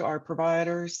value to our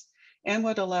providers and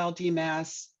would allow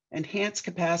DMAS enhanced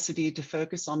capacity to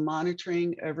focus on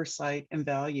monitoring, oversight, and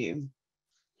value.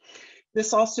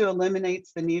 This also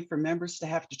eliminates the need for members to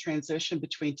have to transition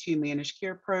between 2 managed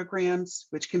care programs,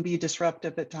 which can be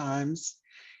disruptive at times,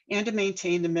 and to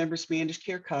maintain the members' managed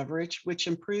care coverage, which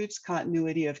improves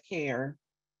continuity of care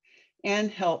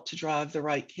and help to drive the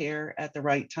right care at the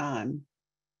right time.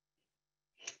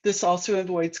 This also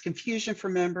avoids confusion for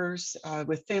members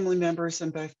with family members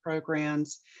in both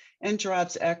programs and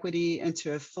drives equity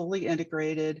into a fully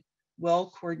integrated,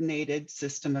 well-coordinated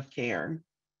system of care.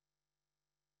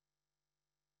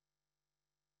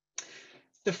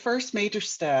 The first major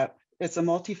step is a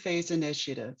multi-phase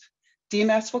initiative.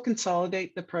 DMAS will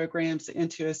consolidate the programs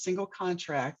into a single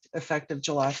contract effective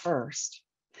July 1st.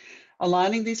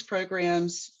 Aligning these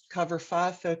programs cover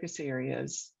 5 focus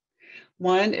areas.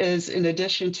 One is, in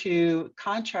addition to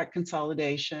contract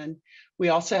consolidation, we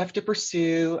also have to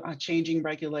pursue changing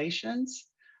regulations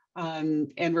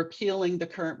and repealing the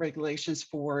current regulations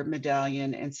for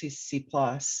Medallion and CC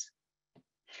Plus.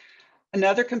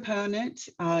 Another component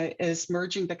is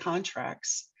merging the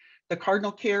contracts. The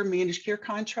Cardinal Care Managed Care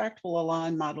contract will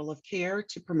align model of care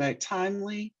to promote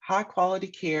timely, high quality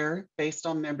care based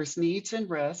on members' needs and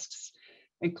risks,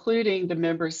 including the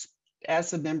members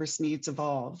as the members' needs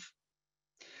evolve.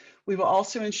 We will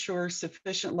also ensure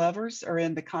sufficient levers are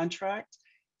in the contract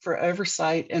for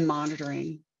oversight and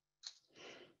monitoring.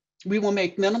 We will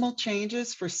make minimal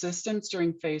changes for systems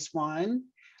during phase 1,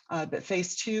 but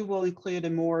phase 2 will include a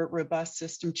more robust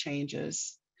system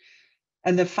changes.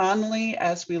 And then finally,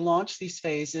 as we launch these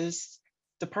phases,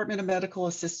 Department of Medical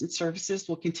Assistance Services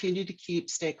will continue to keep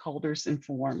stakeholders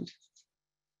informed.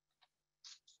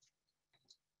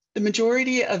 The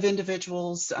majority of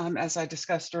individuals, as I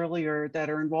discussed earlier, that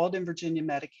are enrolled in Virginia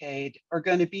Medicaid are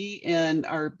going to be in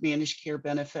our managed care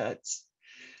benefits.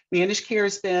 Managed care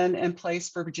has been in place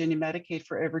for Virginia Medicaid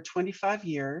for over 25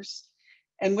 years.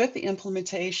 And with the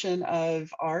implementation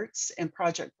of ARTS and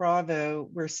Project Bravo,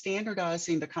 we're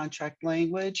standardizing the contract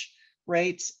language,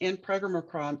 rates, and program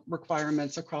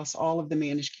requirements across all of the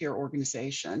managed care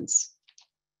organizations.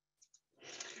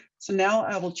 So now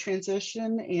I will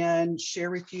transition and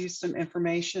share with you some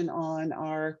information on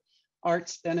our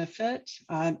ARTS benefit,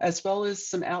 as well as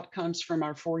some outcomes from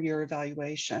our 4-year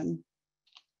evaluation.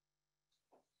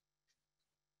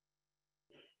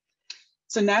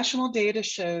 So national data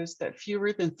shows that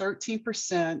fewer than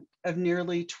 13% of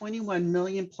nearly 21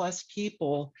 million plus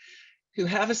people who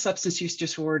have a substance use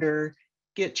disorder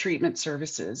get treatment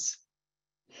services.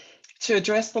 To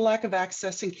address the lack of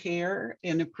access and care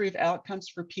and improve outcomes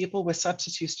for people with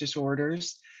substance use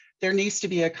disorders, there needs to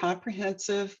be a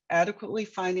comprehensive, adequately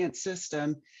financed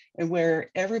system and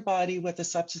where everybody with a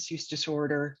substance use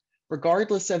disorder,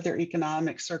 regardless of their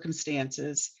economic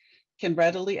circumstances, can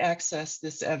readily access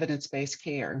this evidence-based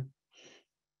care.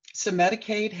 So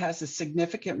Medicaid has a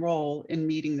significant role in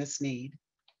meeting this need.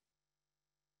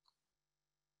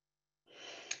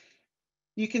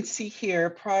 You can see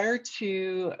here, prior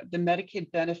to the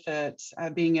Medicaid benefits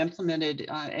being implemented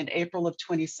in April of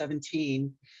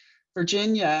 2017,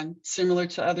 Virginia, similar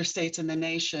to other states in the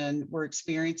nation, were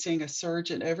experiencing a surge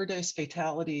in overdose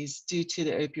fatalities due to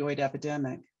the opioid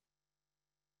epidemic.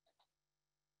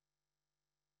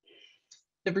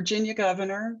 The Virginia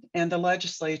governor and the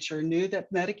legislature knew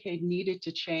that Medicaid needed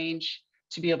to change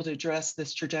to be able to address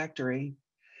this trajectory.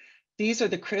 These are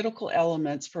the critical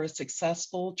elements for a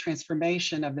successful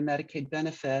transformation of the Medicaid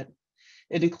benefit.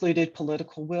 It included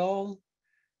political will,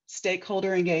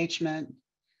 stakeholder engagement,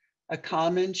 a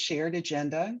common shared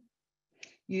agenda,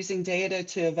 using data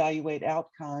to evaluate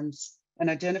outcomes and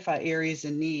identify areas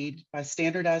in need by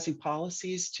standardizing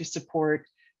policies to support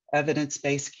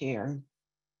evidence-based care.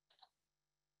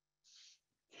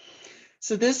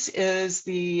 So this is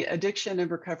the Addiction and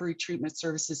Recovery Treatment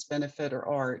Services Benefit, or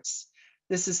ARTS.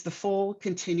 This is the full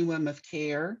continuum of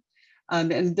care.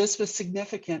 And this was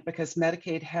significant because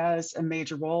Medicaid has a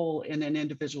major role in an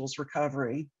individual's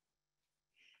recovery.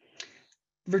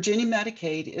 Virginia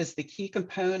Medicaid is the key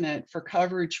component for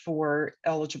coverage for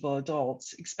eligible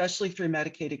adults, especially through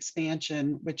Medicaid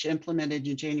expansion, which implemented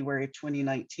in January of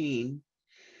 2019,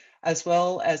 as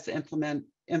well as the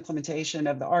implementation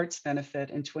of the ARTS benefit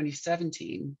in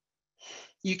 2017.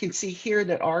 You can see here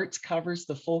that ARTS covers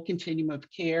the full continuum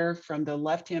of care from the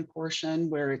left-hand portion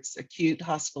where it's acute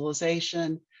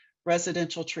hospitalization,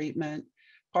 residential treatment,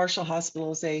 partial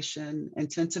hospitalization,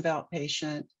 intensive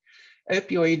outpatient,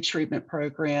 opioid treatment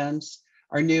programs,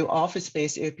 our new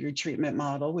office-based opioid treatment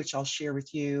model, which I'll share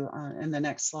with you in the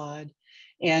next slide,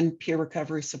 and peer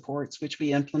recovery supports, which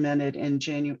we implemented in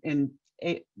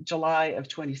July of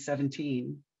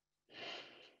 2017.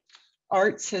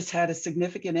 ARTS has had a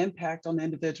significant impact on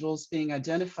individuals being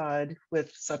identified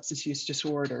with substance use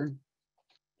disorder.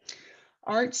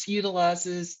 ARTS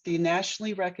utilizes the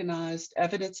nationally recognized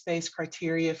evidence-based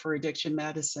criteria for addiction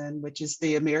medicine, which is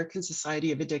the American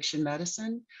Society of Addiction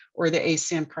Medicine, or the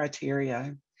ACM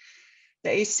criteria. The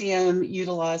ACM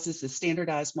utilizes a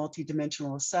standardized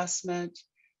multidimensional assessment.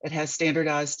 It has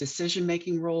standardized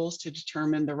decision-making rules to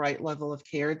determine the right level of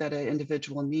care that an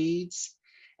individual needs,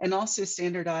 and also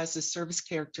standardizes service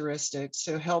characteristics,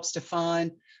 so it helps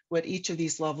define what each of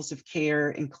these levels of care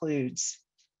includes.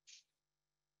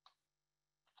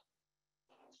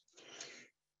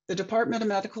 The Department of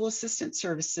Medical Assistance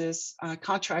Services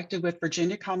contracted with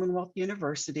Virginia Commonwealth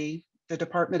University, the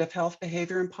Department of Health,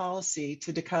 Behavior, and Policy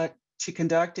to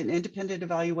conduct an independent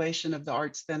evaluation of the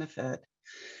ARTS benefit.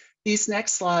 These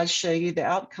next slides show you the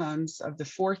outcomes of the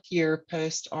 4th year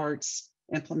post-ARTS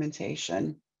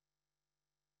implementation.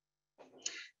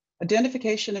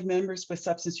 Identification of members with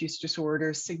substance use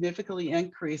disorders significantly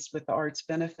increased with the ARTS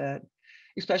benefit,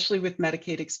 especially with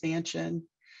Medicaid expansion.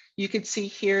 You can see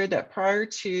here that prior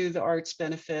to the ARTS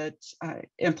benefit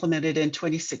implemented in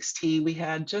 2016, we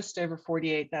had just over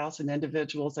 48,000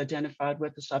 individuals identified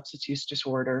with a substance use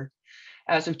disorder.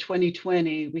 As of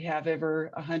 2020, we have over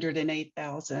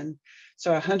 108,000.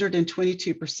 So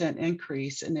 122%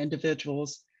 increase in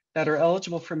individuals that are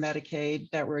eligible for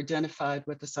Medicaid that were identified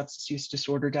with a substance use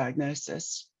disorder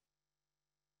diagnosis.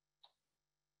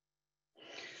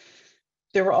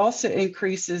 There were also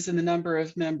increases in the number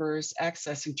of members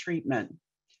accessing treatment.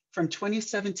 From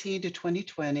 2017 to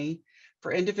 2020,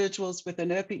 for individuals with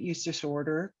an opiate use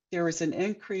disorder, there was an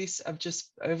increase of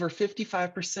just over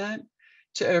 55%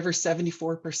 to over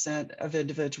 74% of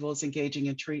individuals engaging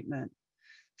in treatment.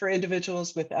 For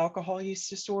individuals with alcohol use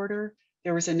disorder,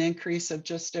 there was an increase of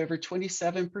just over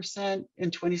 27%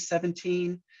 in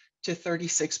 2017 to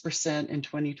 36% in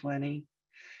 2020.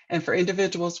 And for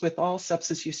individuals with all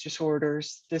substance use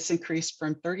disorders, this increased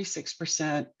from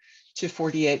 36% to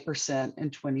 48% in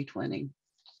 2020.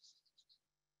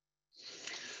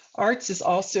 ARTS has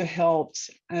also helped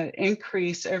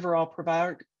increase overall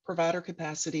provider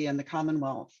capacity in the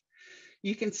Commonwealth.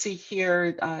 You can see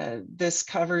here, this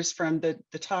covers from the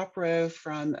top row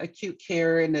from acute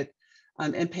care and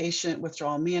inpatient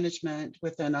withdrawal management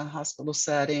within a hospital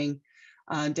setting,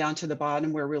 down to the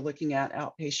bottom where we're looking at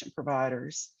outpatient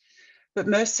providers. But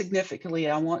most significantly,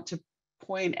 I want to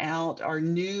point out our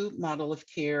new model of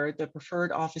care, the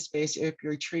preferred office-based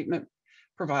opioid treatment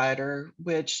provider,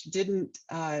 which didn't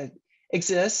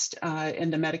exist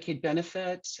in the Medicaid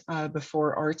benefit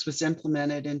before ARTS was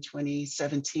implemented in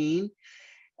 2017.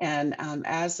 And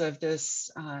as of this,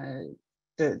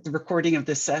 the recording of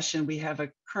this session, we have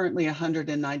currently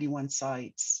 191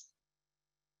 sites.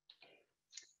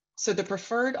 So the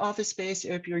preferred office-based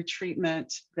opioid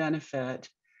treatment benefit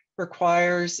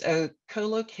requires a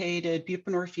co-located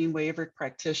buprenorphine waivered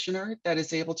practitioner that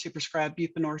is able to prescribe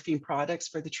buprenorphine products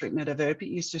for the treatment of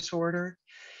opiate use disorder,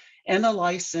 and a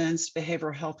licensed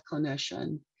behavioral health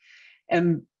clinician.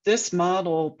 And this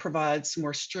model provides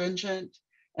more stringent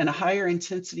and a higher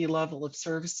intensity level of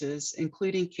services,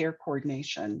 including care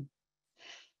coordination.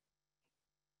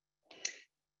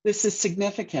 This is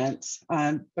significant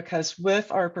because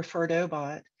with our preferred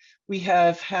OBOT, We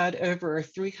have had over a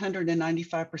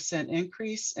 395%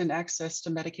 increase in access to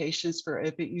medications for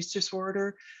opiate use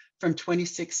disorder from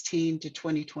 2016 to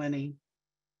 2020.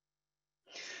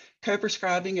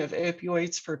 Co-prescribing of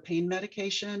opioids for pain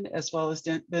medication, as well as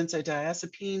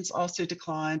benzodiazepines, also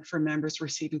declined for members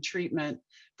receiving treatment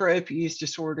for opiate use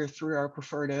disorder through our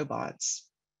preferred OBOTs.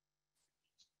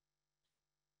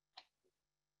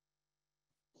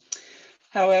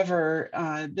 However,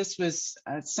 this was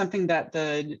something that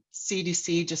the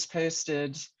CDC just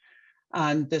posted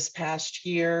this past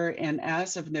year, and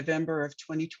as of November of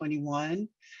 2021,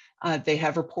 they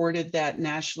have reported that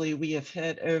nationally we have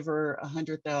hit over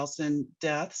 100,000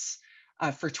 deaths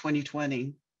for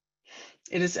 2020.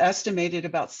 It is estimated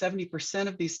about 70%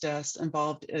 of these deaths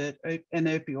involved an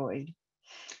opioid.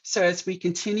 So as we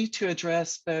continue to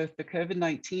address both the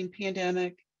COVID-19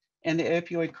 pandemic and the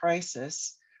opioid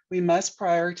crisis, we must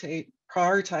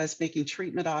prioritize making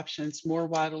treatment options more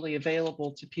widely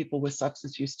available to people with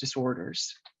substance use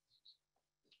disorders.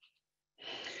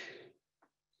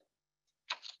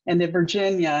 And in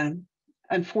Virginia,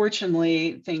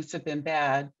 unfortunately, things have been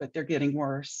bad, but they're getting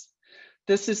worse.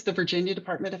 This is the Virginia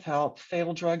Department of Health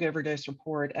Fatal Drug Overdose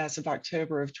Report as of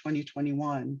October of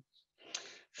 2021.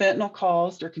 Fentanyl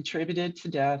caused or contributed to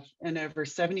death in over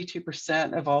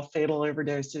 72% of all fatal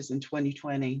overdoses in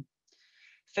 2020.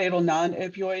 Fatal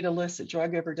non-opioid illicit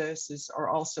drug overdoses are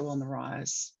also on the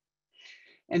rise.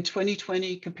 In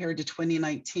 2020 compared to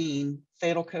 2019,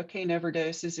 fatal cocaine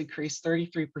overdoses increased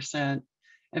 33%,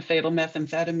 and fatal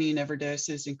methamphetamine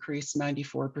overdoses increased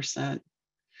 94%.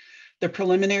 The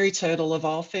preliminary total of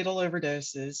all fatal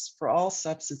overdoses for all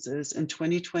substances in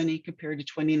 2020 compared to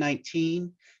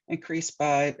 2019 increased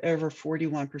by over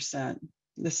 41%.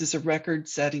 This is a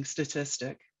record-setting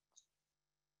statistic.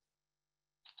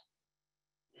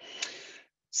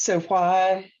 So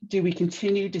why do we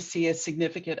continue to see a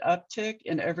significant uptick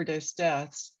in overdose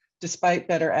deaths despite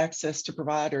better access to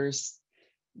providers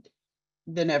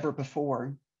than ever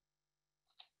before?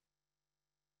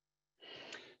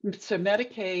 So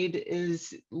Medicaid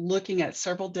is looking at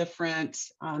several different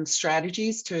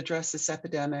strategies to address this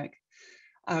epidemic.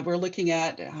 We're looking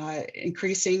at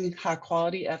increasing high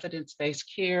quality evidence-based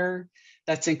care.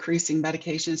 That's increasing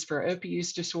medications for opioid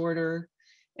use disorder,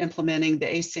 implementing the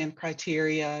ASAM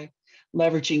criteria,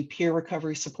 leveraging peer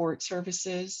recovery support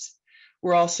services.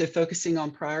 We're also focusing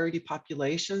on priority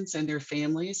populations and their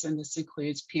families, and this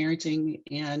includes parenting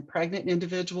and pregnant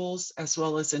individuals, as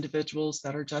well as individuals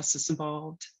that are justice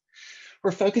involved.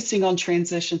 We're focusing on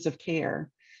transitions of care,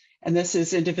 and this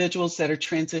is individuals that are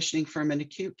transitioning from an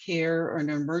acute care or an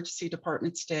emergency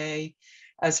department stay,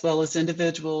 as well as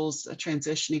individuals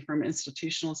transitioning from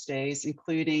institutional stays,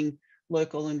 including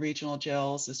local and regional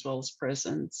jails, as well as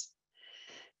prisons.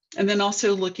 And then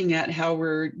also looking at how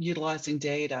we're utilizing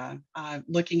data,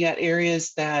 looking at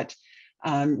areas that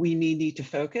we need to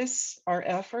focus our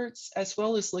efforts, as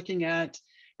well as looking at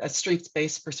a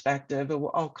strengths-based perspective.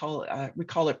 We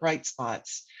call it bright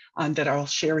spots that I'll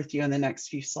share with you in the next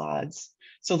few slides.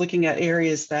 So looking at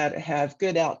areas that have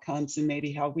good outcomes and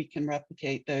maybe how we can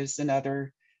replicate those in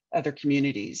other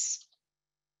communities.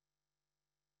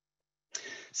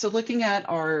 So looking at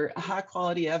our high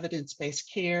quality evidence-based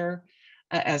care,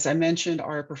 as I mentioned,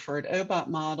 our preferred OBOT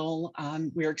model,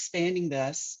 we're expanding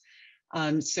this.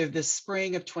 So this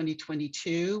spring of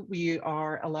 2022, we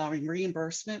are allowing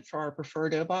reimbursement for our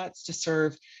preferred OBOTs to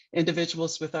serve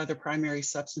individuals with other primary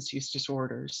substance use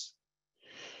disorders.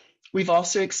 We've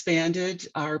also expanded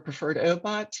our preferred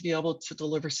OBOT to be able to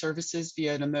deliver services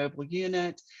via a mobile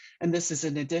unit. And this is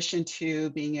in addition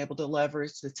to being able to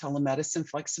leverage the telemedicine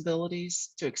flexibilities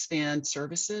to expand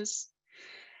services.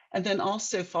 And then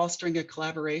also fostering a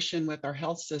collaboration with our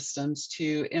health systems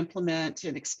to implement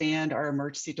and expand our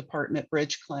emergency department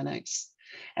bridge clinics.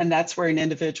 And that's where an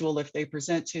individual, if they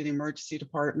present to the emergency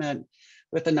department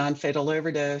with a non-fatal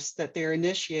overdose, that they're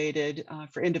initiated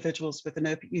for individuals with an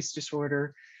opiate use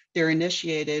disorder, they're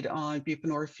initiated on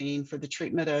buprenorphine for the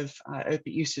treatment of opiate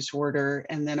use disorder,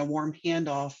 and then a warm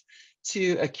handoff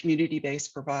to a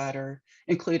community-based provider,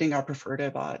 including our preferred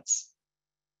OBOTs.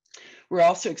 We're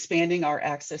also expanding our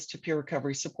access to peer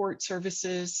recovery support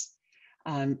services.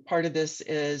 Part of this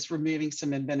is removing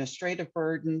some administrative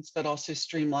burdens, but also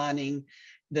streamlining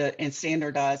and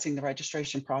standardizing the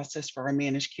registration process for our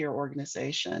managed care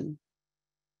organization.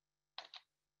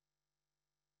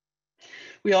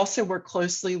 We also work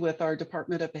closely with our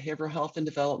Department of Behavioral Health and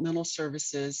Developmental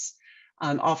Services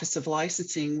Office of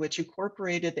Licensing, which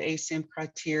incorporated the ASAM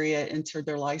criteria into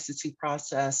their licensing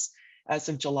process as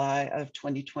of July of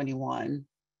 2021.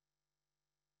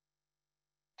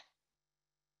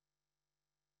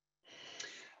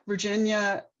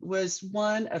 Virginia was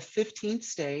one of 15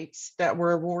 states that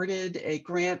were awarded a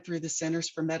grant through the Centers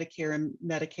for Medicare and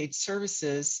Medicaid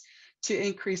Services to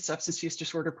increase substance use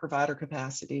disorder provider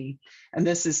capacity. And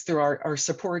this is through our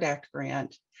Support Act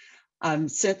grant.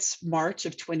 Since March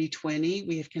of 2020,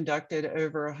 we have conducted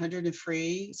over 100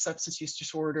 free substance use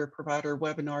disorder provider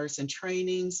webinars and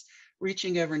trainings,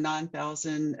 reaching over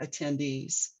 9,000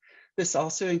 attendees. This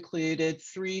also included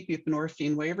 3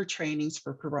 buprenorphine waiver trainings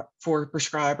for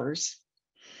prescribers.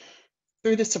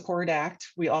 Through the Support Act,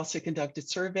 we also conducted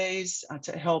surveys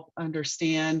to help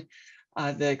understand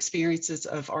the experiences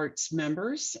of ARTS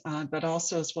members, but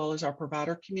also as well as our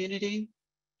provider community.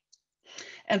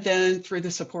 And then through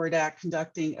the Support Act,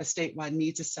 conducting a statewide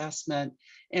needs assessment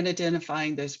and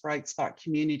identifying those bright spot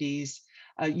communities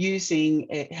using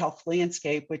a health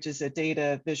landscape, which is a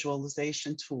data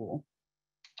visualization tool.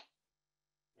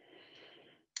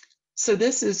 So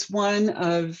this is one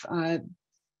of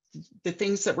the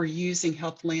things that we're using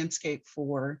health landscape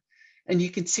for. And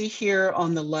you can see here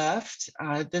on the left,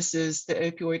 this is the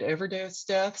opioid overdose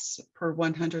deaths per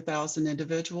 100,000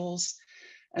 individuals.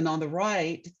 And on the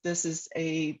right, this is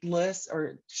a list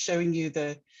or showing you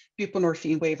the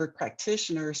buprenorphine waivered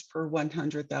practitioners per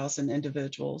 100,000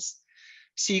 individuals.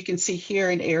 So you can see here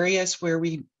in areas where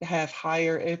we have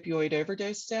higher opioid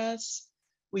overdose deaths,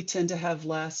 we tend to have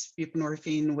less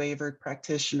buprenorphine waivered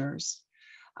practitioners.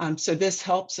 So this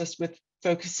helps us with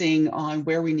focusing on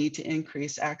where we need to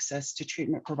increase access to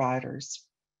treatment providers.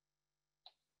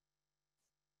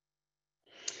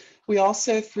 We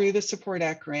also, through the Support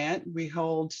Act grant, we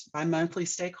hold bi-monthly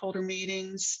stakeholder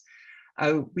meetings.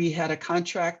 We had a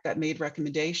contract that made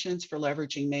recommendations for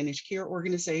leveraging managed care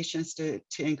organizations to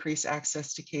increase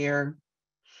access to care.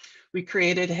 We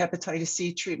created a hepatitis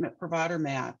C treatment provider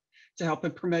map to help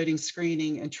in promoting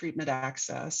screening and treatment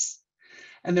access.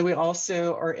 And then we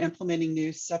also are implementing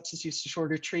new substance use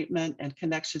disorder treatment and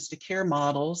connections to care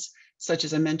models, such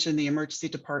as I mentioned, the emergency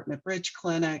department bridge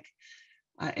clinic,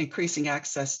 increasing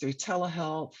access through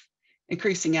telehealth,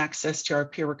 increasing access to our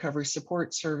peer recovery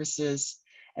support services,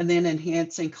 and then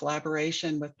enhancing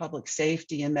collaboration with public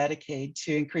safety and Medicaid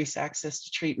to increase access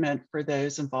to treatment for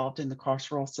those involved in the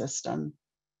carceral system.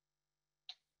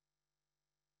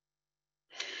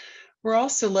 We're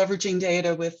also leveraging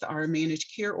data with our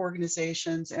managed care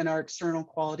organizations and our external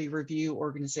quality review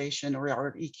organization, or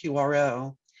our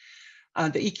EQRO.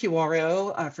 The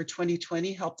EQRO for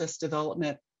 2020 helped us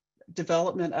development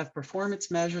of performance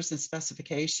measures and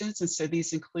specifications. And so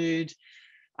these include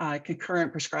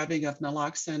concurrent prescribing of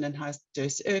naloxone and high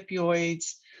dose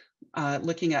opioids,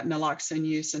 looking at naloxone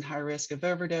use and high risk of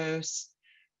overdose,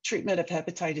 treatment of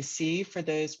hepatitis C for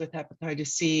those with hepatitis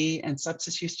C and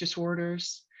substance use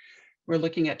disorders. We're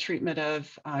looking at treatment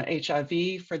of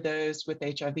HIV for those with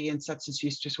HIV and substance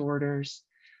use disorders,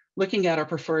 looking at our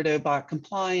preferred OBOC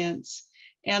compliance,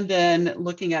 and then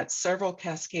looking at several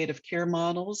cascade of care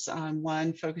models,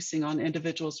 one focusing on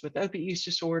individuals with opiate use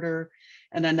disorder,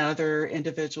 and another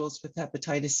individuals with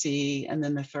hepatitis C, and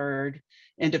then the third,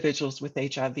 individuals with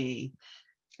HIV.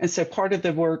 And so part of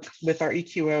the work with our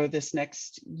EQO this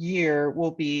next year will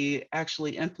be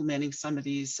actually implementing some of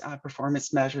these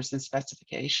performance measures and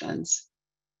specifications.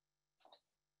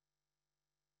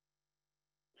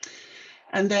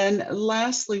 And then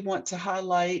lastly, want to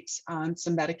highlight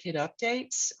some Medicaid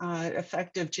updates.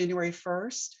 Effective January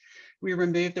 1st, we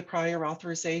removed the prior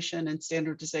authorization and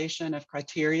standardization of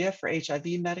criteria for HIV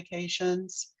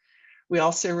medications. We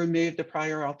also removed the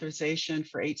prior authorization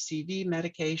for HCV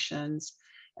medications.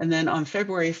 And then on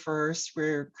February 1st,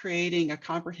 we're creating a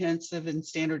comprehensive and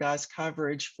standardized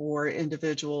coverage for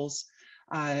individuals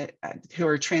who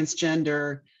are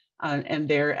transgender and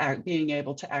they're being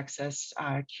able to access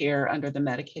care under the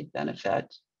Medicaid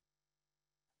benefit.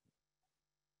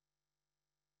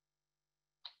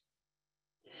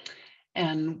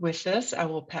 And with this, I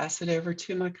will pass it over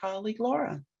to my colleague,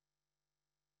 Laura.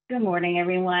 Good morning,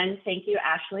 everyone. Thank you,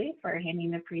 Ashley, for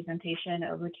handing the presentation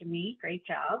over to me. Great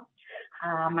job.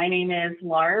 My name is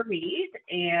Laura Reed,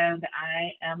 and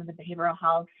I am the Behavioral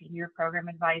Health Senior Program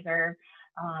Advisor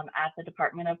at the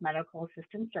Department of Medical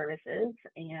Assistance Services.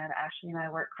 And Ashley and I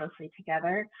work closely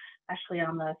together, Ashley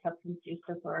on the substance use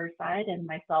disorder side and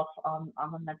myself on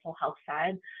the mental health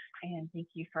side. And thank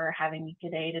you for having me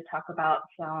today to talk about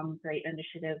some great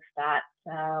initiatives that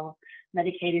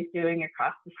Medicaid is doing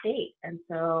across the state. And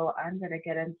so I'm going to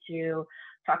get into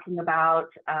talking about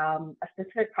a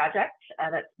specific project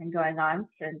that's been going on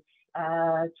since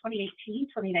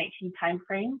 2018-2019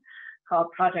 timeframe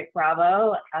called Project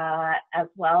Bravo, as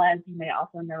well as you may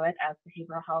also know it as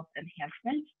Behavioral Health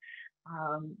Enhancement.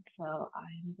 So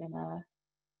I'm gonna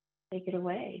take it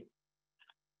away.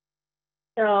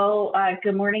 So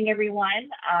good morning, everyone.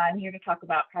 I'm here to talk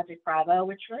about Project Bravo,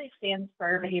 which really stands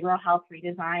for Behavioral Health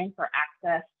Redesign for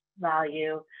Access,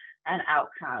 Value, and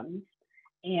Outcomes.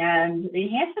 And the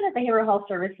enhancement of behavioral health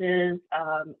services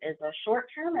is a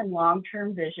short-term and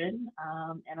long-term vision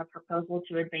and a proposal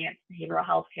to advance behavioral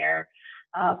health care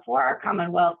for our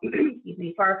Commonwealth,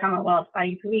 by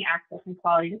improving access and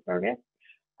quality of service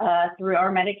through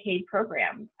our Medicaid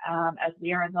program, as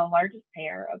we are the largest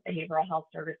payer of behavioral health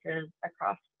services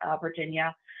across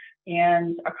Virginia,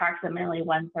 and approximately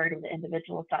 1/3 of the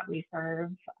individuals that we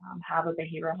serve have a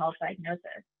behavioral health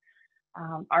diagnosis.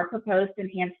 Our proposed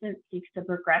enhancement seeks to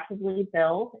progressively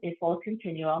build a full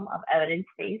continuum of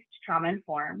evidence-based,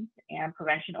 trauma-informed, and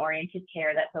prevention-oriented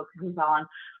care that focuses on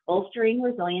bolstering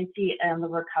resiliency and the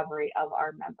recovery of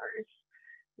our members.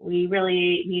 We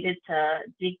really needed to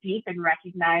dig deep and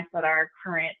recognize that our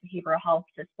current behavioral health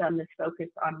system is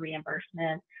focused on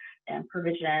reimbursement and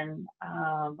provision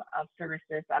of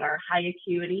services that are high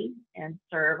acuity and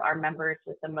serve our members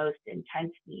with the most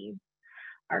intense needs.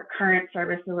 Our current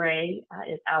service array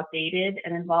is outdated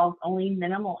and involves only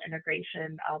minimal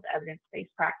integration of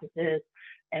evidence-based practices,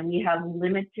 and we have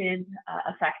limited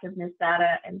effectiveness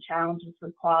data and challenges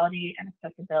with quality and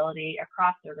accessibility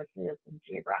across services and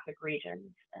geographic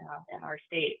regions in our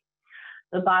state.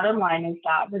 The bottom line is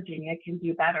that Virginia can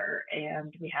do better,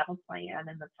 and we have a plan,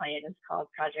 and the plan is called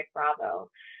Project Bravo.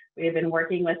 We have been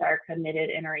working with our committed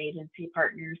interagency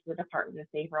partners, the Department of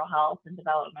Behavioral Health and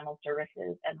Developmental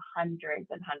Services, and hundreds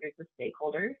of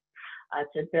stakeholders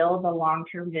to build a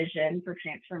long-term vision for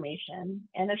transformation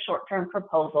and a short-term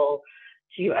proposal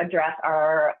to address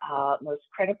our most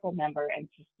critical member and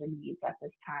system needs at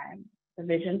this time. The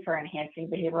vision for enhancing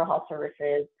behavioral health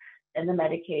services in the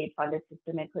Medicaid funded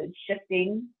system includes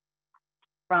shifting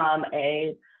from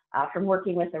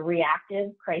working with a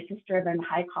reactive, crisis-driven,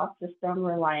 high-cost system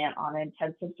reliant on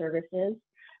intensive services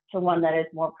to one that is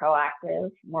more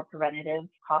proactive, more preventative,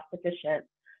 cost-efficient,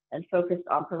 and focused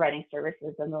on providing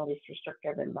services in the least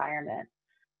restrictive environment,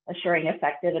 assuring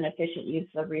effective and efficient use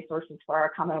of resources for our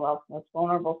Commonwealth's most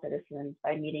vulnerable citizens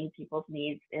by meeting people's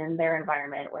needs in their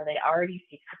environment where they already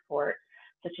seek support,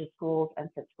 such as schools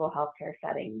and physical healthcare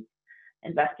settings,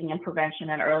 investing in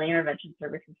prevention and early intervention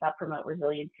services that promote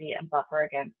resiliency and buffer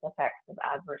against the effects of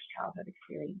adverse childhood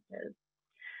experiences.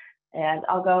 And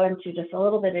I'll go into just a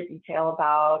little bit of detail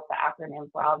about the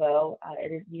acronym BRAVO.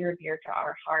 It is near and dear to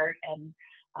our heart, and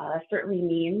certainly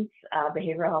means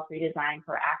behavioral health redesign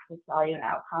for access, value, and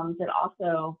outcomes. It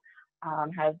also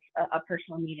has a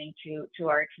personal meaning to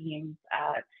our teams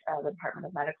at the Department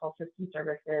of Medical System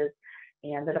Services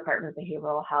and the Department of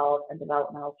Behavioral Health and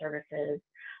Developmental Services.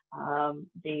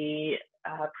 The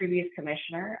previous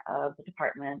commissioner of the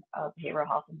Department of Behavioral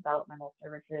Health and Developmental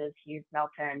Services, Hughes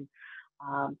Melton,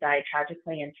 died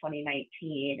tragically in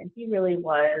 2019, and he really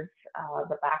was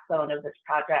the backbone of this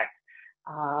project,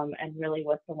 and really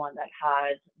was the one that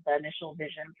had the initial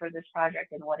vision for this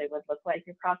project and what it would look like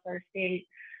across our state.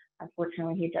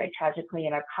 Unfortunately, he died tragically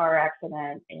in a car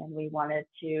accident, and we wanted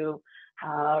to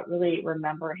really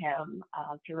remember him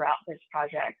throughout this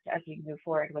project as we move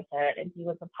forward with it. And he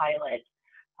was a pilot,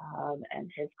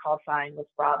 and his call sign was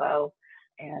Bravo.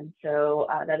 And so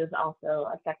that is also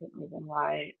a second reason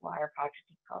why our project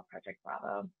is called Project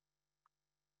Bravo.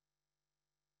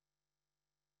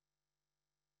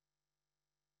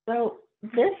 So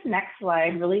this next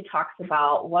slide really talks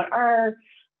about what our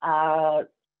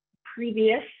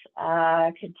previous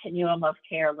continuum of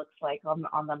care looks like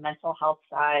on the mental health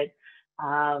side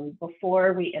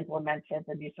before we implemented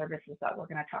the new services that we're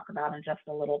going to talk about in just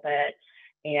a little bit.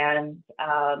 And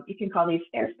you can call these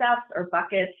stair steps or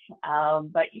buckets,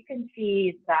 but you can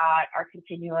see that our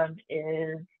continuum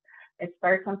it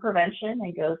starts on prevention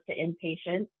and goes to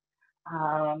inpatient.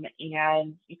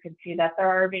 And you can see that there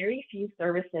are very few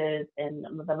services in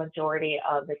the majority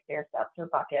of the stair steps or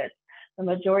buckets. The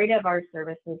majority of our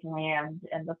services land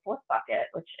in the fourth bucket,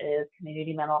 which is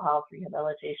community mental health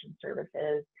rehabilitation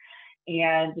services.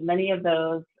 And many of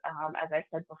those, as I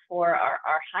said before, are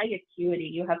high acuity.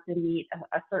 You have to meet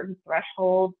a certain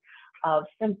threshold of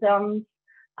symptoms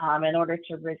in order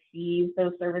to receive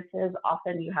those services.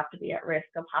 Often you have to be at risk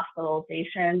of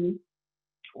hospitalization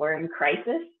or in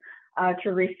crisis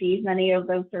to receive many of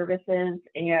those services.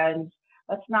 And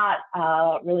that's not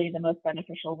really the most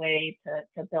beneficial way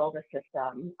to build a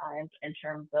system in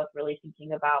terms of really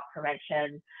thinking about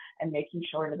prevention and making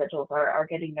sure individuals are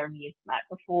getting their needs met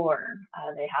before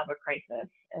they have a crisis.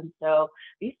 And so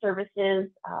these services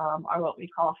are what we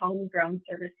call homegrown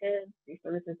services. These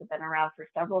services have been around for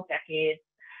several decades,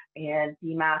 and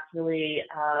DMAS really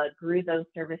grew those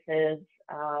services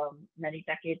many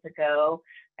decades ago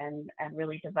and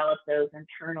really developed those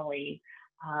internally.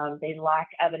 They lack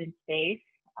evidence base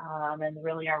and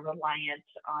really are reliant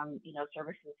on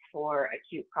services for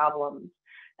acute problems.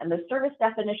 And the service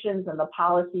definitions and the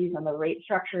policies and the rate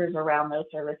structures around those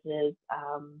services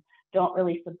don't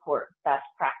really support best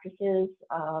practices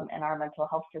in our mental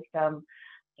health system.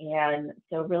 And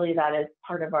so really that is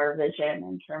part of our vision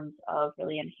in terms of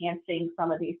really enhancing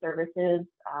some of these services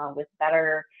with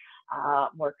better,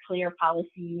 more clear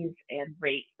policies and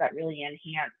rates that really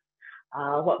enhance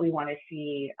what we want to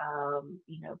see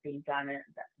being done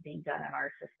in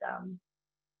our system.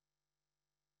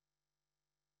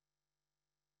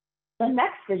 The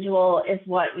next visual is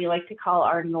what we like to call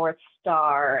our North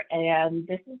Star. And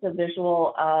this is a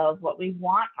visual of what we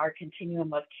want our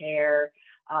continuum of care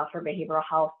for behavioral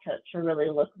health to really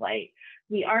look like.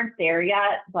 We aren't there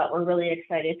yet, but we're really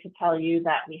excited to tell you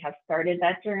that we have started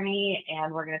that journey,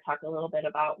 and we're going to talk a little bit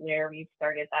about where we've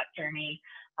started that journey.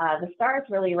 The stars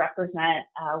really represent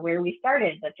where we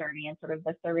started the journey and sort of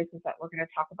the services that we're going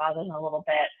to talk about in a little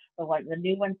bit, the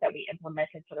new ones that we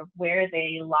implemented, sort of where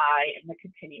they lie in the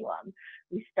continuum.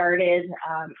 We started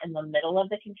in the middle of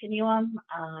the continuum,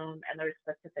 and there's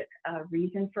a specific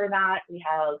reason for that. We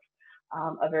have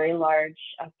a very large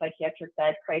psychiatric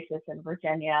bed crisis in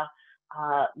Virginia.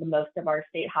 Most of our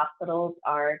state hospitals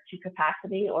are to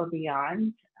capacity or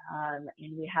beyond, and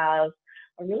we have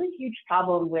a really huge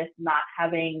problem with not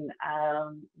having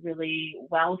really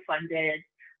well-funded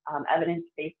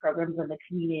evidence-based programs in the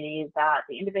community that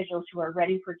the individuals who are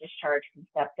ready for discharge can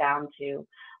step down to.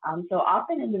 So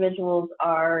often individuals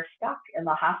are stuck in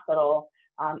the hospital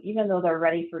even though they're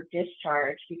ready for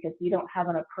discharge, because we don't have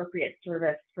an appropriate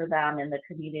service for them in the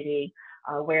community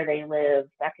where they live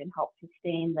that can help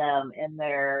sustain them in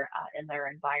their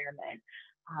environment.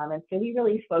 And so we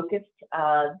really focused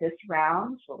this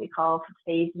round, what we call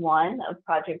phase 1 of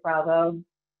Project Bravo,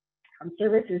 on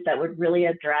services that would really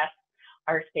address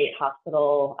our state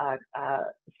hospital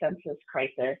census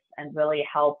crisis and really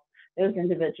help those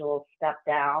individuals step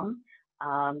down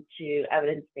to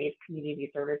evidence-based community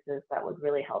services that would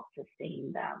really help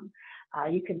sustain them.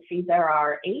 You can see there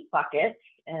are 8 buckets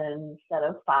instead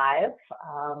of 5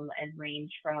 and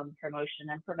range from promotion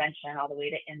and prevention all the way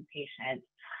to inpatient.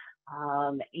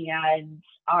 And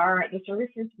the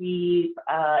services we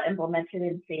implemented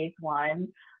in phase 1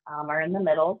 are in the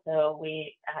middle. So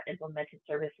we implemented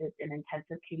services in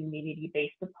intensive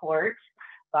community-based support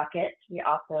bucket. We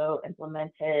also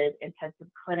implemented intensive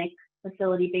clinic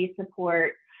facility-based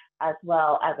support, as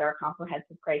well as our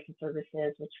comprehensive crisis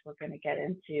services, which we're going to get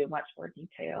into much more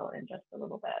detail in just a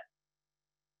little bit.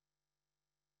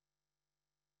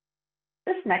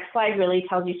 This next slide really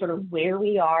tells you sort of where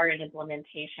we are in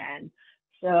implementation.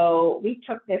 So we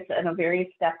took this in a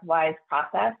very stepwise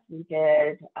process. We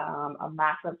did a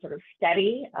massive sort of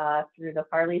study through the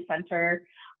Farley Center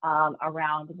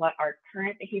around what our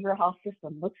current behavioral health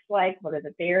system looks like, what are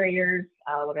the barriers,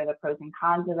 what are the pros and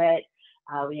cons of it.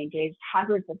 We engaged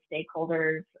hundreds of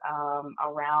stakeholders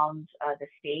around the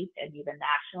state and even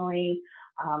nationally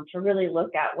to really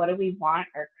look at what do we want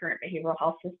our current behavioral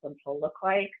health system to look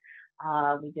like.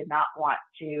 We did not want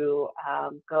to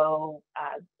go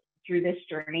through this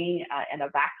journey in a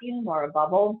vacuum or a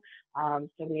bubble. So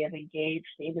we have engaged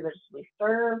the individuals we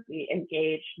serve. We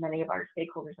engaged many of our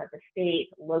stakeholders at the state,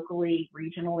 locally,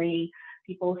 regionally,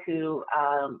 people who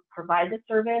provide the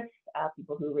service,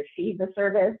 people who receive the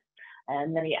service,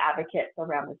 and many advocates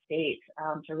around the state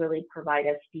to really provide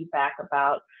us feedback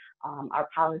about our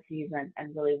policies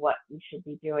and really what we should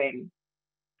be doing.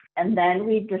 And then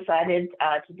we decided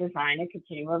to design a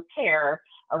continuum of care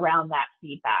around that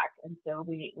feedback. And so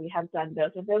we have done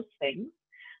both of those things.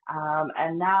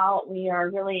 And now we are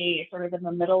really sort of in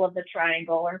the middle of the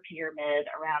triangle or pyramid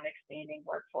around expanding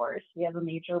workforce. We have a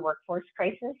major workforce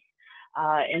crisis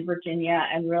in Virginia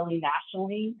and really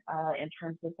nationally in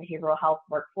terms of behavioral health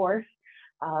workforce.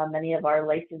 Many of our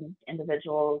licensed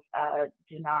individuals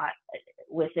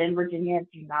within Virginia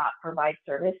do not provide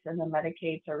service in the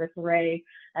Medicaid service array,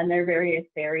 and there are various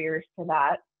barriers to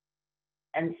that.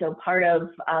 And so part of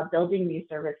building these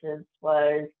services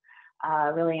was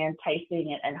really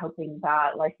enticing and hoping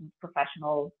that licensed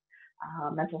professionals,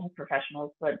 mental health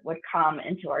professionals would come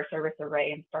into our service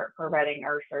array and start providing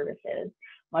our services.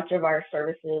 Much of our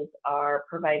services are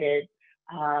provided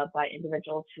by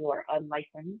individuals who are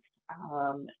unlicensed,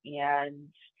 and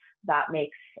that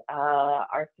makes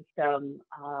our system,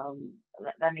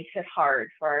 that makes it hard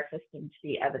for our system to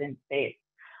be evidence-based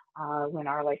when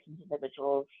our licensed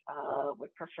individuals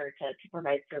would prefer to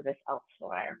provide service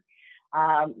elsewhere.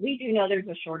 We do know there's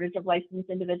a shortage of licensed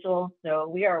individuals, so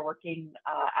we are working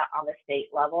on the state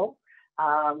level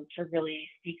to really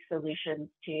seek solutions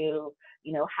to,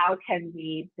 how can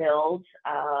we build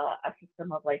a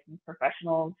system of licensed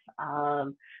professionals?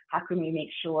 How can we make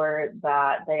sure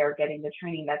that they are getting the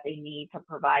training that they need to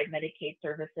provide Medicaid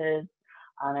services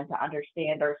and to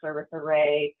understand our service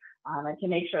array and to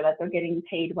make sure that they're getting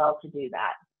paid well to do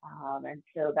that. And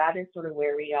so that is sort of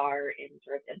where we are in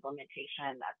sort of implementation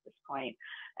at this point.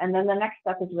 And then the next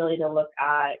step is really to look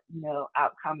at,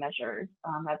 outcome measures.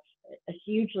 That's a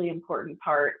hugely important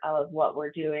part of what we're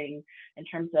doing in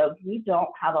terms of we don't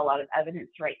have a lot of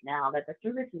evidence right now that the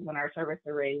services in our service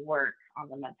array work on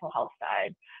the mental health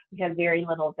side. We have very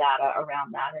little data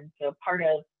around that. And so part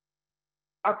of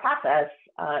our process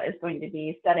is going to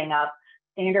be setting up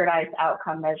standardized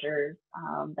outcome measures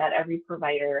that every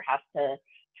provider has to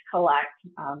collect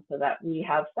so that we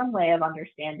have some way of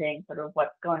understanding sort of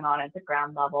what's going on at the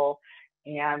ground level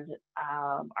and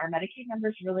our Medicaid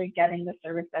members really getting the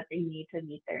service that they need to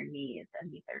meet their needs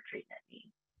and meet their treatment needs.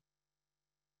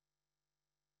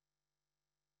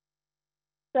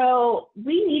 So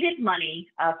we needed money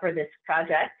for this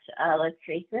project. Let's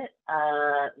face it,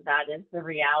 that is the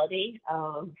reality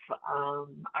of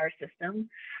our system.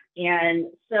 And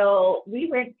so we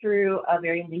went through a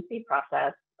very lengthy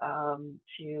process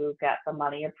to get the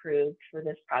money approved for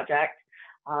this project,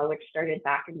 which started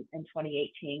back in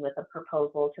 2018 with a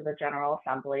proposal to the General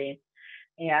Assembly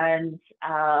and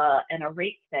a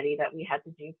rate study that we had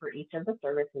to do for each of the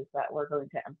services that we're going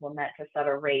to implement to set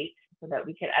a rate so that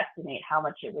we could estimate how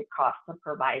much it would cost to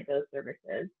provide those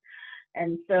services.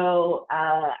 And so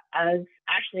as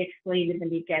Ashley explained in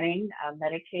the beginning,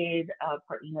 Medicaid,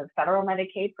 federal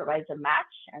Medicaid provides a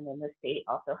match, and then the state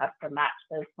also has to match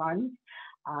those funds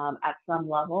at some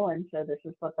level. And so this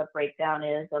is what the breakdown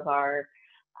is of our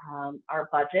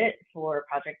budget for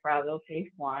Project Bravo Phase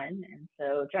 1. And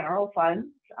so general funds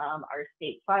are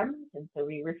state funds. And so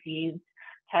we received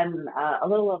a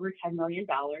little over $10 million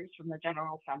from the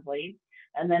General Assembly.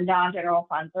 And then non-general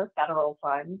funds are federal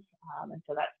funds. And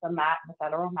so that's the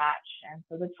federal match. And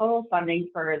so the total funding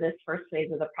for this first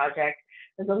phase of the project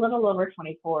is a little over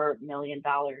 $24 million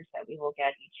that we will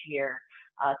get each year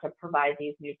to provide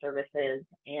these new services.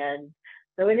 And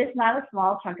so it is not a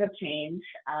small chunk of change.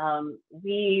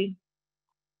 We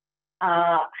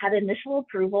had initial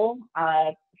approval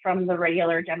from the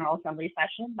regular General Assembly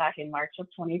session back in March of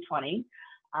 2020.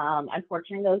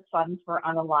 Unfortunately, those funds were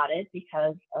unallotted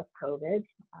because of COVID,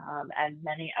 and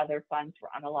many other funds were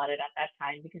unallotted at that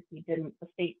time because the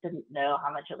state didn't know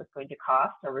how much it was going to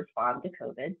cost to respond to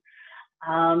COVID.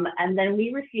 And then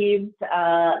we received,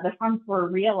 the funds were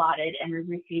reallotted and we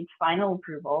received final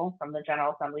approval from the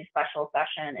General Assembly special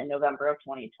session in November of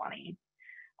 2020.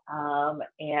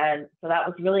 And so that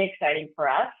was really exciting for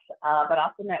us, but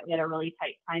also meant we had a really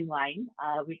tight timeline.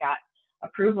 We got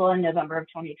approval in November of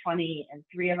 2020, and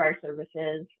 3 of our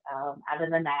services out of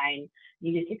the 9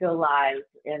 needed to go live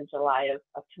in July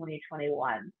of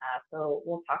 2021. So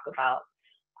we'll talk about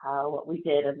what we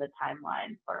did in the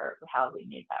timeline for how we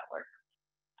made that work.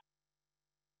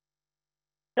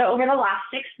 So over the last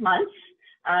 6 months,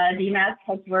 DMAS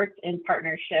has worked in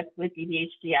partnership with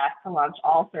VDH to launch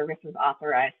all services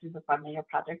authorized through the funding of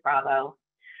Project Bravo.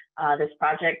 This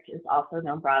project is also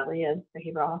known broadly as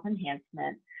Behavioral Health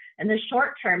Enhancement. In the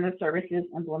short term, the services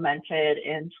implemented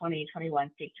in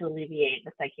 2021 seek to alleviate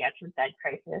the psychiatric bed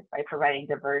crisis by providing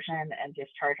diversion and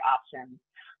discharge options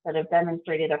that have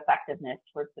demonstrated effectiveness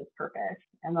towards this purpose.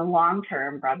 In the long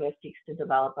term, Bravo seeks to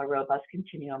develop a robust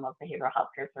continuum of behavioral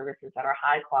healthcare services that are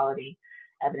high quality,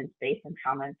 evidence-based, and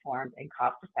trauma-informed, and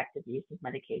cost-effective use of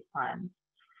Medicaid funds.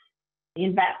 The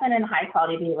investment in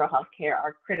high-quality behavioral health care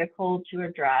are critical to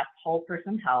address whole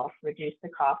person health, reduce the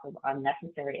cost of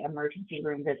unnecessary emergency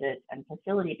room visits and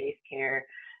facility-based care,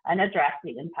 and address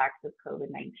the impacts of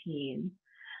COVID-19.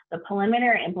 The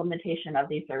preliminary implementation of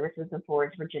these services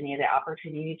affords Virginia the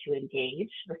opportunity to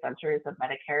engage the Centers of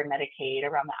Medicare and Medicaid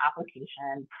around the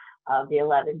application of the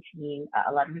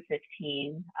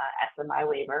 1115 SMI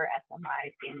waiver,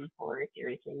 SMI standing for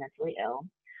seriously mentally ill,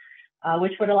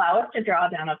 which would allow us to draw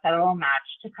down a federal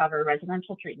match to cover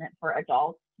residential treatment for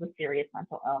adults with serious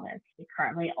mental illness. We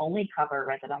currently only cover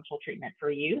residential treatment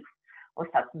for youth or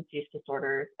substance use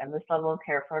disorders, and this level of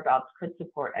care for adults could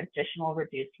support additional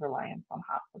reduced reliance on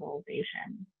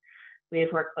hospitalization. We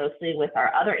have worked closely with our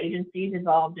other agencies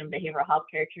involved in behavioral health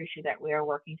care to ensure that we are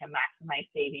working to maximize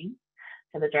savings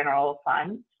to the general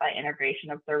fund by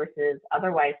integration of services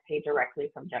otherwise paid directly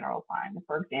from general fund.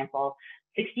 For example,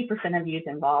 60% of youth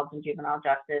involved in juvenile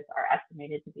justice are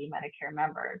estimated to be Medicare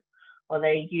members, While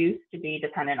they used to be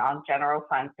dependent on general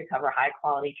funds to cover high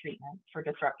quality treatments for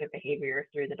disruptive behavior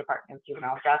through the Department of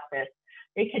Juvenile Justice,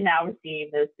 they can now receive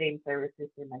those same services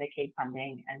through Medicaid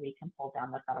funding, and we can pull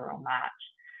down the federal match.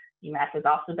 DMAS has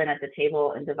also been at the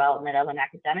table in development of an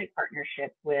academic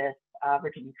partnership with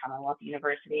Virginia Commonwealth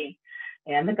University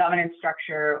and the governance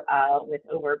structure with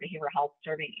over behavioral health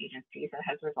serving agencies that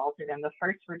has resulted in the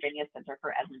first Virginia Center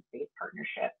for Evidence-Based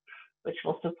Partnership, which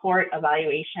will support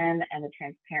evaluation and the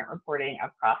transparent reporting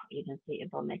of cross-agency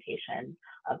implementation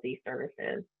of these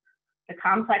services. The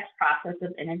complex process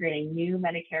of integrating new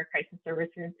Medicare crisis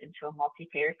services into a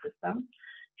multi-payer system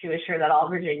to assure that all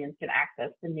Virginians can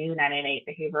access the new 988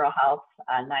 behavioral health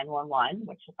 911,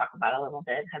 which we'll talk about a little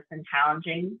bit, has been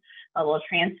challenging, but will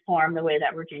transform the way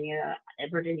that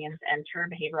Virginians enter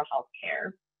behavioral health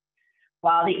care.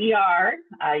 While the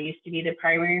ER used to be the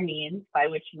primary means by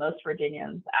which most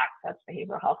Virginians access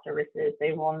behavioral health services,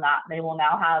 they will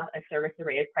now have a service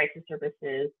array of crisis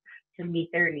services to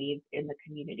meet their needs in the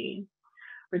community.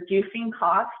 Reducing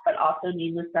costs, but also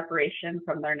needless separation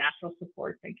from their natural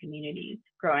supports and communities.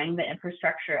 Growing the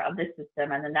infrastructure of the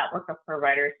system and the network of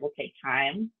providers will take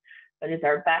time, but is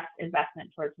our best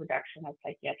investment towards reduction of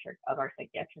our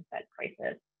psychiatric bed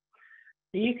crisis.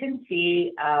 So you can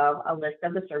see a list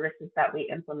of the services that we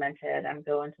implemented and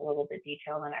go into a little bit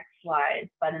detail in the next slide.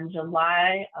 But in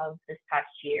July of this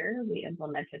past year, we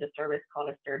implemented a service called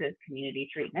Assertive Community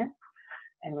Treatment.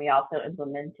 And we also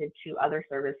implemented 2 other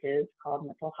services called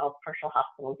mental health partial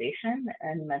hospitalization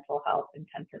and mental health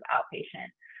intensive outpatient.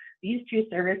 These 2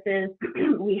 services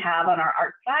we have on our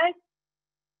ART side,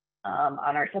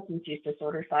 on our substance use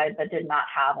disorder side, but did not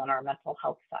have on our mental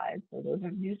health side. So those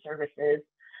are new services.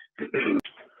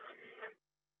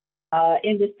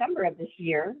 In December of this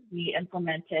year, we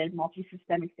implemented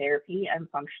multisystemic therapy and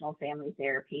functional family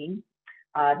therapy.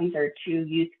 These are 2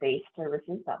 youth-based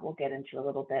services that we'll get into a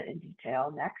little bit in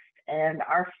detail next. And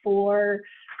our 4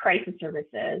 crisis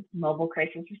services: mobile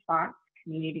crisis response,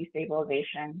 community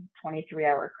stabilization,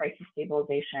 23-hour crisis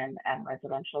stabilization, and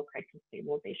residential crisis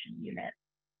stabilization unit.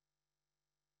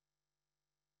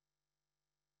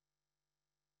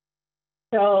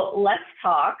 So let's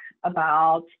talk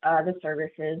about the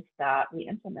services that we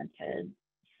implemented.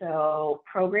 So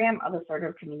Program of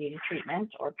Assertive Community Treatment,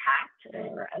 or PACT,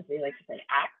 or as they like to say,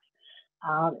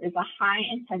 ACT, is a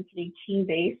high-intensity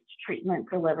team-based treatment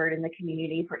delivered in the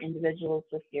community for individuals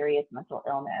with serious mental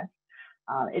illness.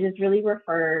 It is really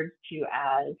referred to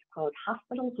as, quote,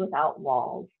 hospitals without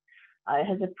walls. It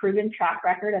has a proven track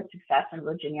record of success in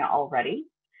Virginia already.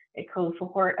 A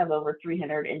cohort of over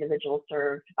 300 individuals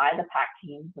served by the PACT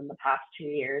teams in the past 2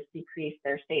 years decreased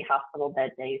their state hospital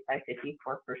bed days by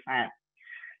 54%.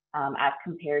 As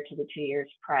compared to the 2 years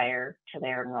prior to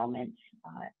their enrollment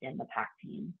in the PACT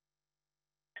team.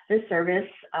 This service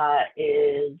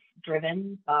is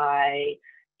driven by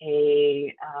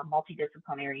a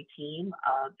multidisciplinary team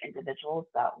of individuals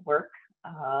that work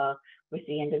with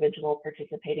the individual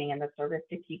participating in the service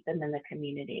to keep them in the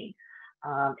community.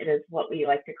 It is what we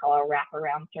like to call a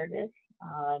wraparound service,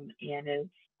 and is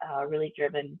really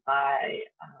driven by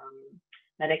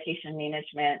medication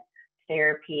management,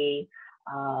 therapy,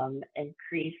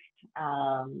 increased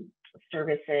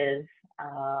services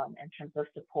in terms of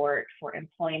support for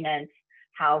employment,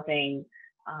 housing,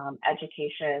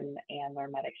 education, and their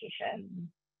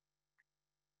medication.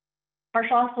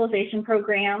 Partial hospitalization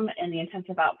program and the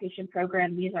intensive outpatient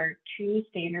program, these are 2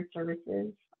 standard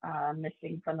services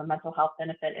missing from the mental health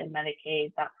benefit in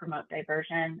Medicaid that promote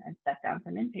diversion and step down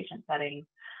from inpatient settings.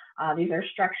 These are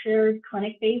structured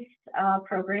clinic-based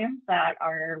programs that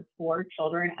are for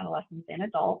children, adolescents, and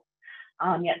adults,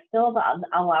 yet still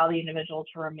allow the individual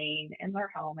to remain in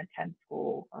their home, attend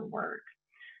school, or work.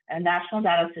 And national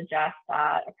data suggests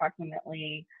that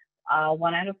approximately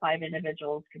 1 out of 5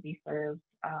 individuals could be served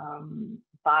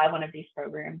by one of these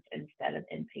programs instead of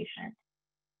inpatient.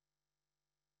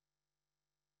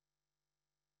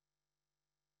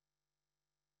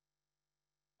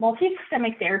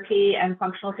 Multisystemic therapy and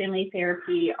functional family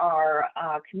therapy are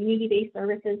community-based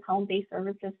services, home-based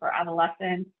services for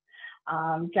adolescents,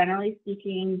 generally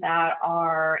speaking, that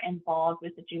are involved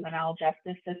with the juvenile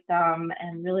justice system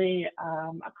and really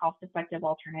a cost-effective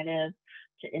alternative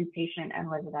to inpatient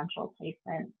and residential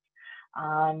placements.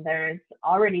 There's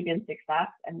already been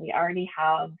success, and we already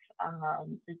have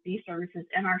these services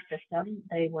in our system.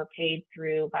 They were paid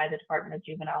through by the Department of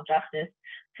Juvenile Justice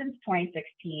since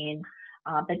 2016.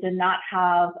 But did not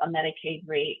have a Medicaid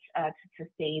rate to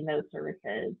sustain those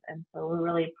services. And so we're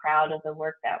really proud of the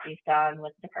work that we've done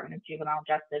with the Department of Juvenile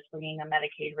Justice, bringing a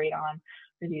Medicaid rate on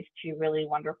for these 2 really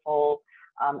wonderful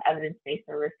evidence-based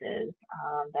services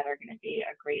that are going to be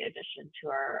a great addition to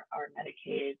our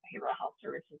Medicaid behavioral health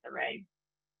services array.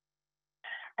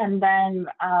 And then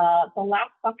the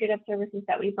last bucket of services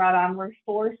that we brought on were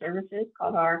 4 services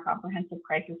called our Comprehensive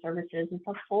Crisis Services. It's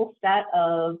a full set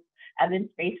of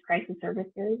evidence-based crisis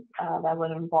services that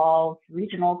would involve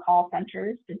regional call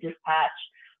centers to dispatch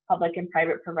public and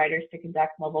private providers to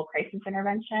conduct mobile crisis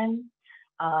intervention,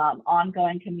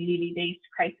 ongoing community-based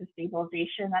crisis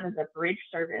stabilization. That is a bridge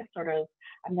service, sort of,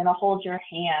 I'm going to hold your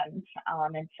hand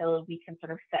until we can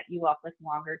sort of set you up with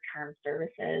longer-term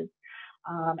services.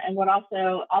 And what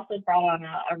also brought on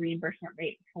a reimbursement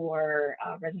rate for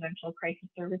residential crisis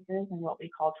services and what we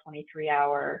call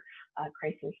 23-hour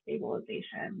crisis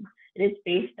stabilization. It is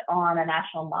based on a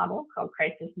national model called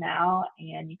Crisis Now,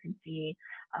 and you can see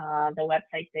the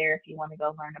website there if you want to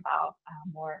go learn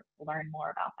more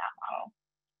about that model.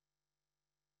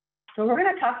 So we're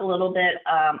going to talk a little bit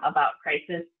about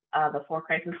crisis, the 4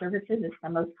 crisis services. It's the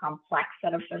most complex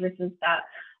set of services that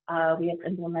we have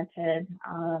implemented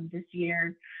this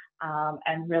year,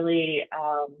 and really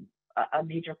a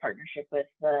major partnership with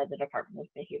the Department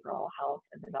of Behavioral Health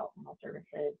and Developmental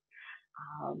Services.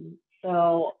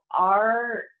 So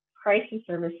our crisis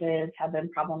services have been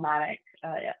problematic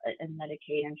in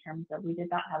Medicaid in terms of we did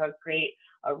not have a great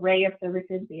array of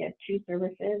services. We had 2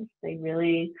 services. They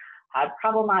really had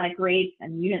problematic rates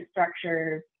and unit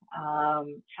structures.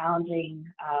 Challenging,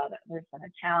 there's been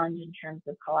a challenge in terms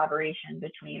of collaboration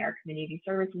between our Community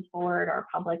Services Board, our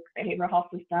public behavioral health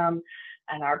system,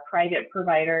 and our private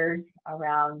providers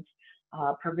around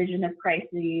provision of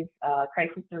crisis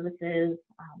services,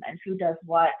 and who does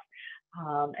what.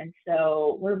 And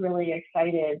so we're really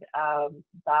excited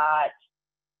that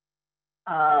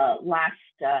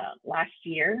last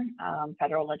year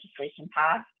federal legislation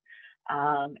passed.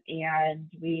 And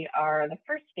we are the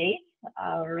first state,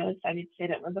 we're really excited to say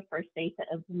that we're the first state to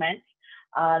implement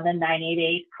the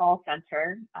 988 call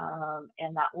center,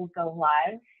 and that will go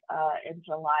live in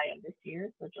July of this year,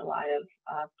 so July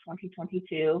of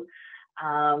 2022.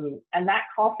 And that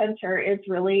call center is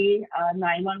really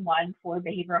 911 for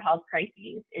behavioral health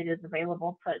crises. It is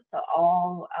available to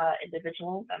all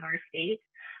individuals in our state,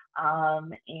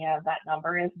 and that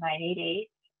number is 988.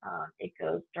 It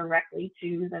goes directly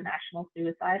to the National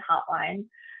Suicide Hotline.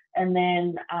 And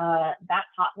then that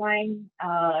hotline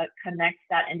connects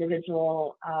that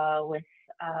individual with,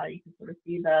 you can sort of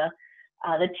see the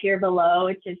tier below,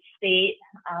 which is state,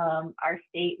 our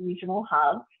state regional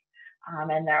hubs.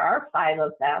 And there are 5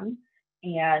 of them.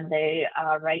 And they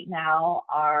right now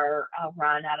are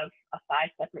run out of 5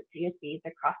 separate CSCs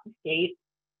across the state.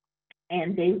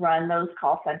 And they run those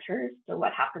call centers. So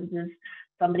what happens is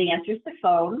somebody answers the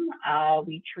phone,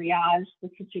 we triage the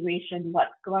situation,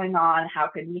 what's going on, how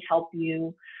can we help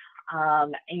you?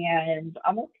 And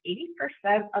almost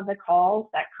 80% of the calls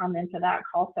that come into that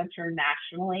call center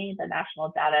nationally, the national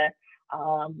data,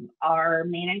 are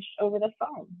managed over the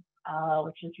phone,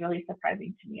 which is really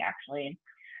surprising to me, actually.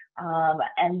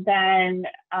 And then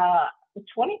the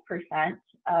 20%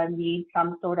 need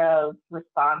some sort of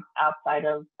response out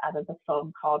of the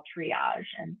phone call triage.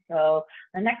 And so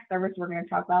the next service we're going to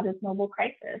talk about is mobile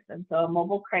crisis. And so a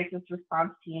mobile crisis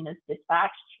response team is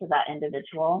dispatched to that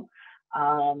individual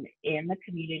in the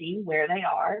community where they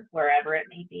are, wherever it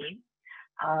may be.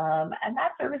 And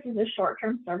that service is a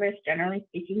short-term service, generally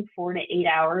speaking, 4 to 8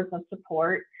 hours of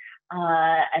support,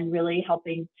 and really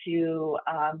helping to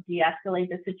de-escalate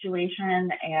the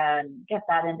situation and get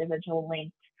that individual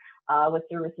linked with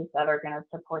services that are going to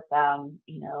support them,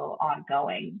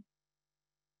 ongoing.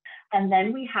 And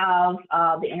then we have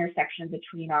the intersection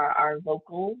between our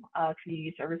local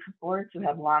community services boards who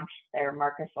have launched their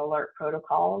Marcus Alert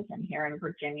protocols, and here in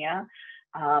Virginia,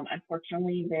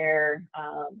 unfortunately, there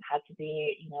had to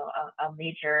be, a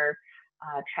major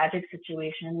tragic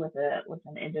situation with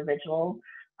an individual,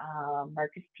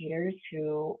 Marcus Peters,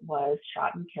 who was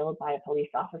shot and killed by a police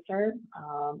officer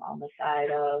on the side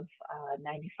of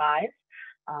 95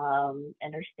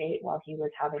 interstate while he was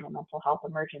having a mental health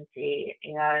emergency.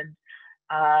 And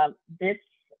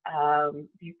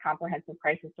these comprehensive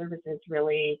crisis services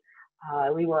really,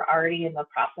 we were already in the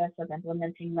process of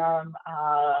implementing them,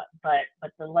 but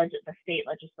the state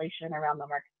legislation around the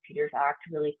Marcus Peters Act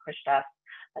really pushed us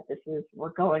that we're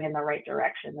going in the right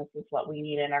direction. This is what we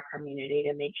need in our community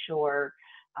to make sure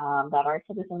that our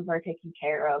citizens are taken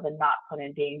care of and not put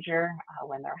in danger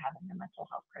when they're having a mental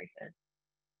health crisis.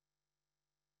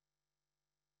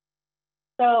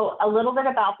 So a little bit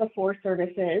about the 4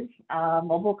 services.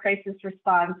 Mobile crisis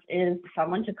response is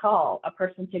someone to call, a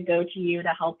person to go to you to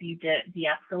help you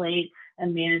de-escalate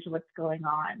and manage what's going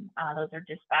on. Those are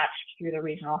dispatched through the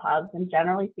regional hubs and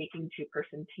generally speaking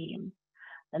 2-person teams.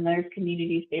 And there's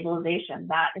community stabilization.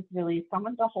 That is really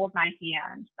someone to hold my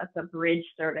hand. That's a bridge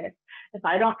service. If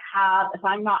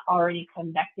I'm not already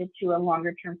connected to a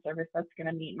longer term service that's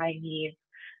gonna meet my needs,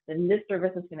 then this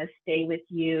service is gonna stay with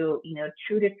you,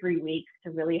 2 to 3 weeks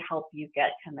to really help you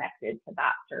get connected to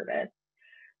that service.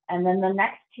 And then the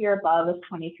next tier above is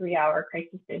 23-hour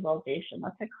crisis stabilization.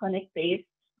 That's a clinic-based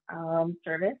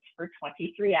service for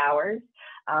 23 hours.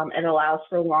 It allows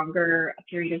for a longer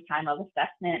period of time of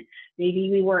assessment. Maybe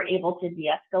we were able to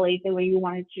de-escalate the way you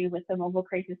wanted to with the mobile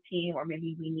crisis team, or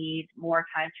maybe we need more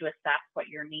time to assess what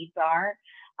your needs are.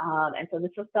 And so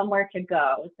this is somewhere to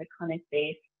go. It's a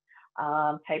clinic-based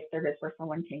type service where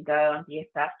someone can go and be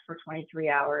assessed for 23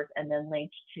 hours and then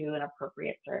linked to an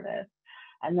appropriate service.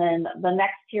 And then the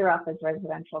next tier up is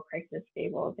residential crisis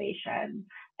stabilization.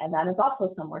 And that is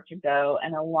also somewhere to go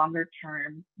and a longer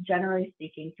term, generally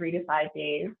speaking, 3 to 5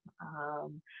 days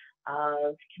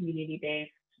of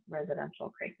community-based residential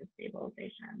crisis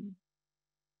stabilization.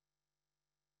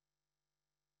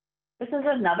 This is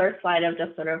another slide of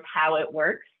just sort of how it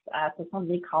works. So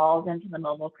somebody calls into the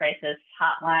mobile crisis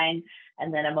hotline,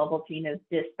 and then a mobile team is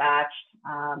dispatched,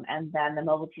 and then the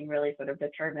mobile team really sort of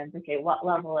determines, okay, what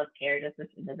level of care does this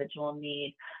individual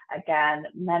need? Again,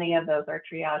 many of those are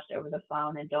triaged over the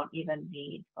phone and don't even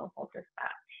need local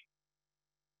dispatch.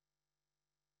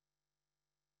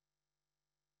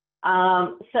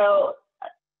 So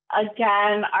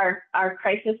again, our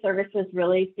crisis services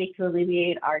really seek to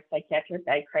alleviate our psychiatric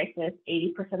bed crisis.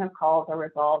 80% of calls are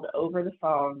resolved over the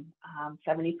phone.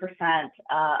 70%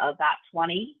 of that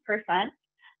 20%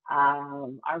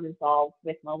 are resolved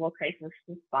with mobile crisis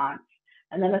response.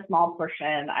 And then a small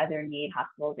portion either need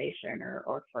hospitalization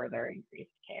or further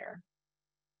increased care.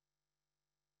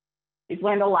 We've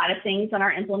learned a lot of things in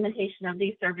our implementation of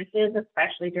these services,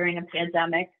 especially during a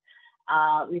pandemic.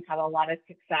 We've had a lot of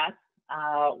success.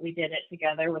 We did it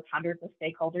together with hundreds of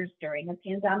stakeholders during the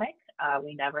pandemic.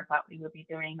 We never thought we would be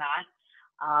doing that.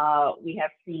 We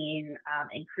have seen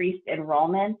increased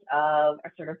enrollment of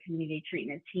our sort of community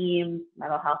treatment teams,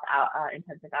 mental health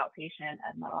intensive outpatient,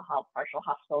 and mental health partial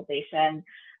hospitalization.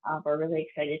 We're really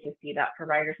excited to see that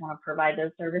providers want to provide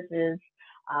those services,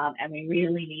 and we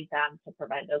really need them to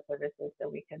provide those services so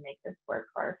we can make this work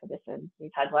for our citizens.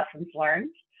 We've had lessons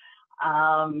learned.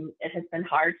 It has been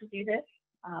hard to do this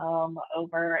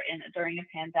during a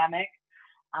pandemic.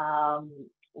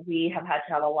 We have had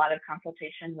to have a lot of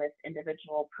consultation with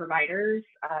individual providers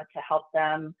to help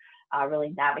them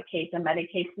really navigate the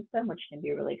Medicaid system, which can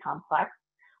be really complex,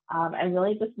 and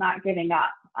really just not giving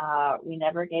up. We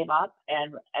never gave up,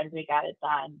 and we got it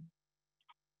done.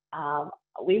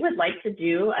 We would like to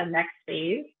do a next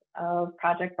phase of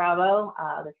Project Bravo.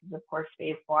 This is of course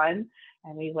phase 1,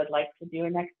 and we would like to do a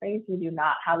next phase. We do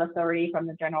not have authority from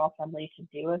the General Assembly to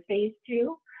do a phase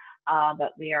 2,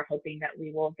 but we are hoping that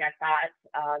we will get that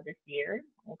this year.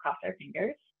 We'll cross our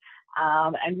fingers.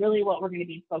 And really what we're going to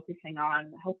be focusing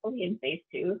on, hopefully in phase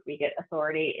 2, if we get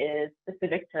authority, is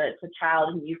specific to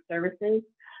child and youth services.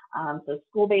 So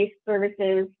school-based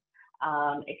services,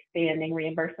 expanding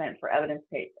reimbursement for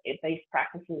evidence-based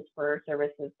practices for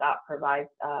services that provide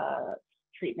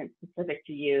treatment specific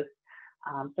to youth,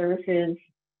 services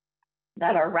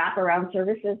that are wraparound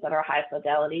services that are high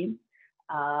fidelity.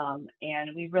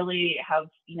 And we really have,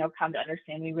 come to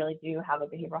understand we really do have a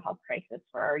behavioral health crisis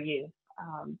for our youth,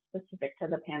 specific to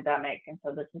the pandemic. And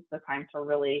so this is the time to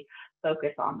really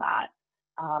focus on that.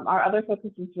 Our other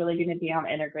focus is really going to be on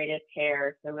integrated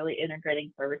care. So really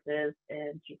integrating services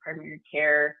into primary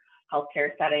care,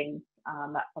 healthcare settings.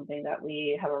 That's something that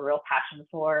we have a real passion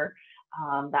for.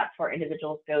 That's where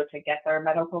individuals go to get their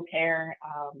medical care.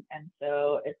 And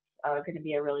so it's going to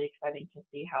be really exciting to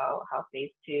see how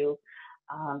phase 2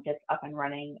 gets up and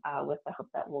running with the hope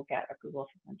that we'll get approval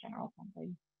from the General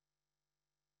Assembly.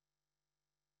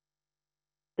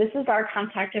 This is our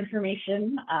contact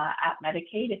information at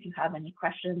Medicaid. If you have any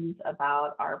questions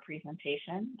about our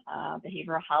presentation,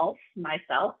 behavioral health,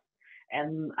 myself,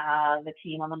 and the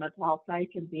team on the mental health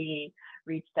side can be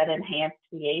reached at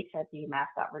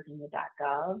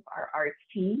enhancedvh@dmas.virginia.gov. Our arts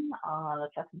team on the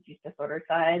substance use disorder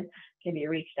side can be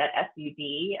reached at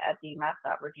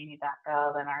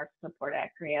sud@dmas.virginia.gov, and our support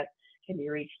at grant can be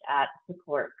reached at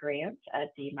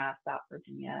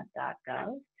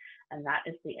supportgrant@dmas.virginia.gov. And that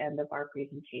is the end of our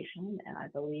presentation, and I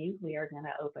believe we are going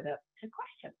to open up to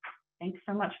questions. Thanks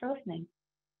so much for listening.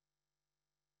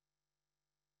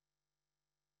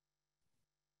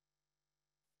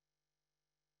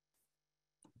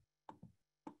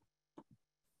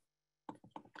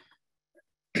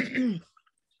 All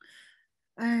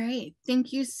right,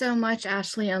 thank you so much,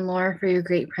 Ashley and Laura, for your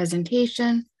great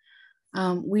presentation.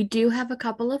 We do have a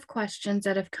couple of questions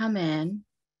that have come in.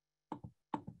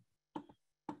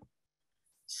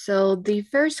 So the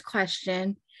first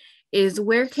question is,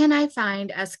 where can I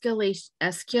find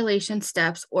escalation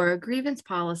steps or a grievance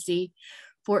policy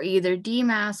for either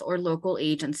DMAS or local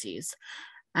agencies?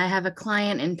 I have a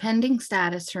client in pending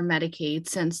status for Medicaid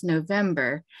since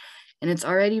November, and it's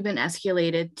already been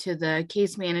escalated to the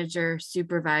case manager,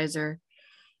 supervisor's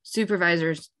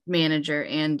manager,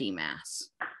 and DMAS.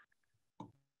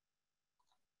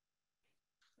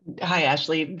 Hi,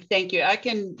 Ashley. Thank you. I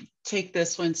can take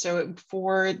this one. So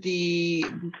for the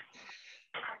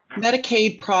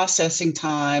Medicaid processing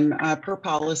time per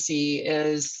policy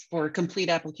is for complete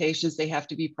applications, they have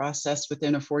to be processed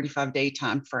within a 45-day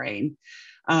time frame.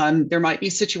 There might be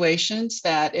situations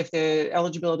that if the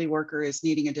eligibility worker is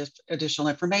needing additional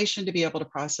information to be able to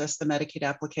process the Medicaid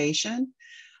application,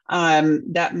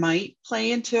 that might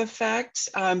play into effect.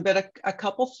 But a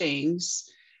couple things.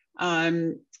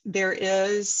 There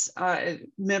is,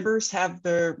 members have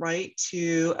the right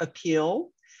to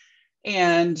appeal,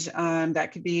 and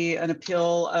that could be an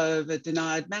appeal of a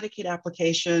denied Medicaid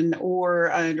application,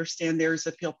 or I understand there's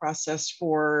appeal process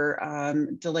for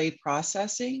delayed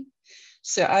processing.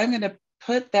 So I'm going to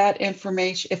put that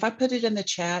information, if I put it in the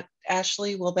chat,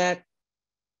 Ashley, will that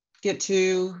get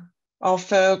to all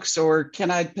folks, or can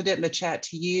I put it in the chat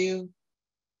to you?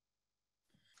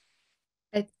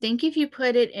 I think if you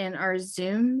put it in our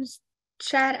Zoom's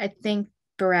chat, I think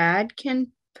Brad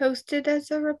can post it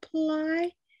as a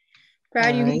reply.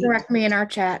 Brad, you can correct me in our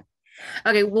chat.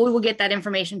 Okay, we'll get that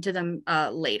information to them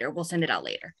later. We'll send it out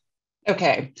later.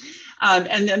 Okay.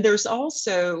 And then there's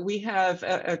also, we have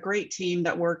a great team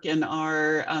that work in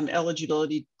our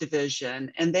eligibility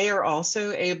division, and they are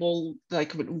also able,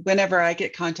 like whenever I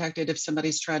get contacted, if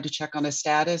somebody's tried to check on a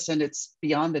status and it's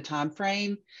beyond the time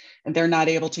frame and they're not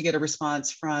able to get a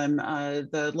response from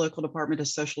the local Department of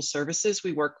Social Services,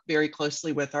 we work very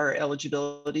closely with our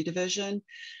eligibility division.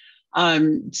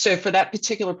 So for that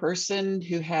particular person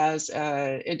who has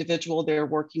an individual they're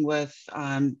working with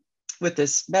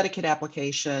this Medicaid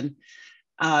application,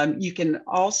 you can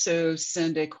also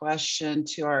send a question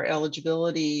to our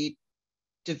eligibility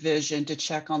division to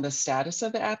check on the status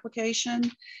of the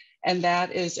application. And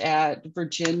that is at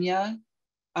Virginia,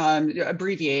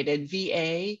 abbreviated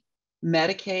VA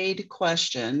Medicaid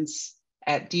questions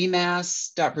at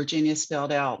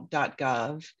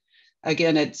dmas.virginia.gov.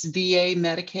 Again, it's VA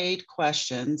Medicaid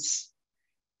questions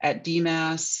at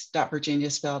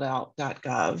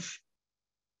dmas.virginia.gov.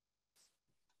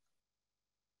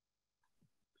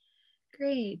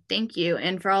 Great, thank you.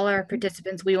 And for all our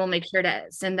participants, we will make sure to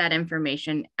send that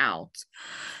information out.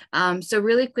 So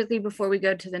really quickly before we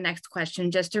go to the next question,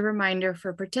 just a reminder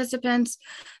for participants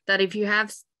that if you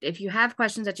have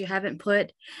questions that you haven't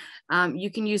put, you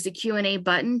can use the Q&A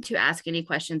button to ask any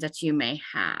questions that you may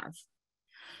have.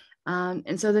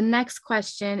 And so the next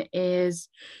question is,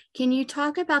 can you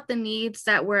talk about the needs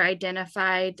that were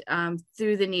identified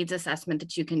through the needs assessment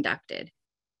that you conducted?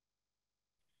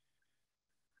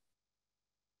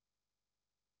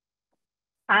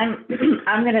 I'm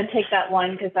going to take that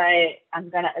one because I'm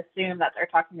going to assume that they're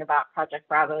talking about Project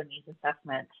Bravo needs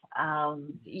assessment.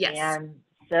 Yes. And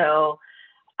so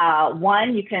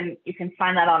one, you can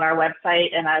find that on our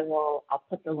website, and I'll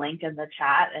put the link in the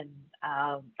chat, and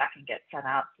that can get sent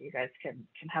out so you guys can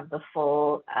have the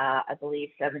full, I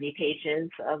believe, 70 pages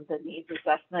of the needs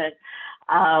assessment.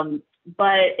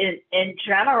 But in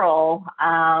general,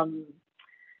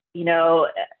 you know,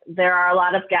 there are a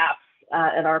lot of gaps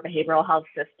in our behavioral health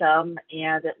system,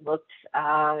 and it looked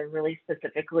really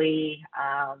specifically,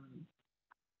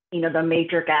 you know, the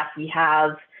major gap we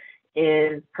have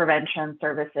is prevention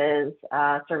services,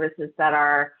 services that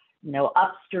are, you know,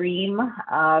 upstream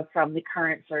from the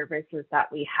current services that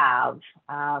we have.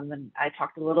 And I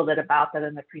talked a little bit about that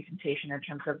in the presentation in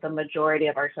terms of the majority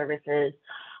of our services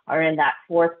are in that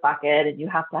fourth bucket, and you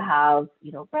have to have,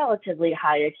 you know, relatively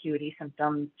high acuity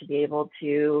symptoms to be able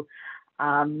to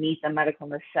meet the medical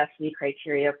necessity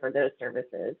criteria for those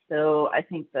services. So I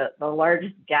think that the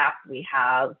largest gap we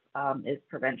have is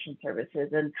prevention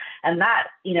services. And that,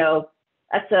 you know,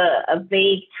 that's a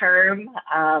vague term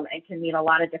and can mean a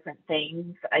lot of different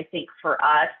things. I think for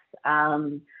us,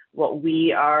 what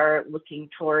we are looking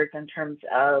towards in terms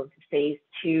of phase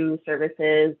 2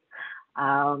 services,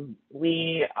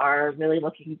 we are really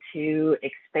looking to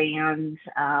expand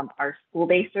our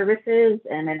school-based services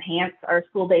and enhance our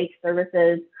school-based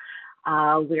services.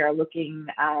 We are looking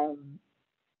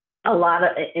a lot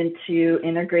into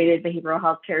integrated behavioral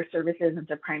health care services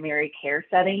into primary care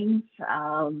settings.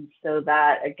 So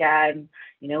that, again,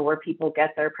 where people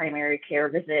get their primary care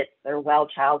visits, their well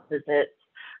child visits,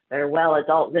 their well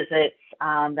adult visits,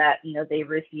 that, they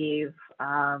receive,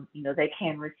 they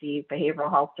can receive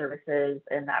behavioral health services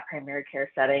in that primary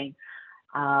care setting,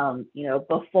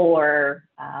 before,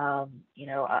 a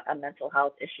mental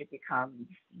health issue becomes,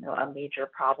 a major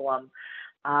problem.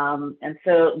 And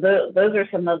so those are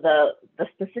some of the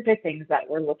specific things that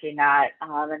we're looking at.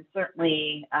 And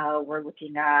certainly we're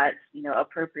looking at,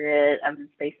 appropriate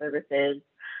evidence-based services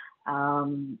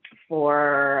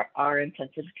for our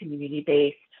intensive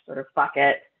community-based sort of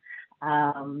bucket.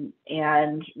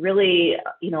 And really,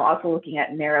 also looking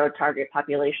at narrow target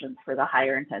populations for the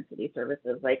higher intensity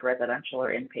services like residential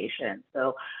or inpatient.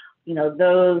 So,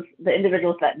 the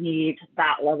individuals that need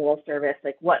that level of service,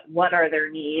 like what are their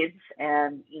needs,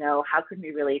 and, how can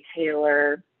we really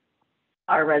tailor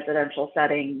our residential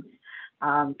settings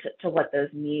to what those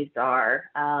needs are.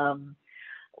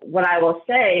 What I will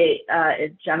say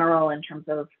in general, in terms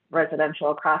of residential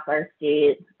across our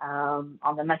state, on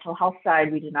the mental health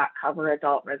side, we do not cover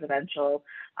adult residential.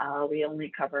 We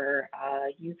only cover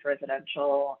youth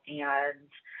residential.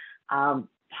 And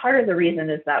part of the reason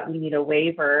is that we need a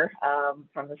waiver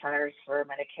from the Centers for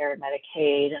Medicare and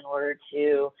Medicaid in order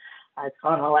to, it's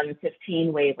called an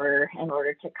 1115 waiver, in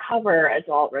order to cover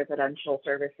adult residential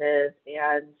services.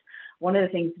 And one of the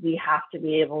things we have to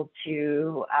be able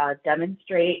to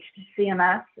demonstrate to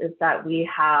CMS is that we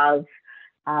have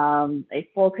a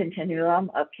full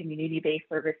continuum of community-based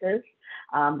services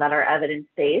that are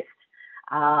evidence-based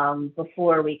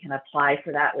before we can apply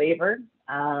for that waiver.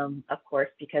 Of course,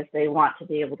 because they want to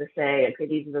be able to say, okay,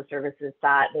 these are the services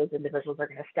that those individuals are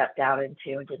going to step down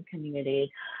into the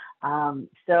community.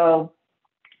 So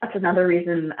that's another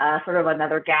reason, sort of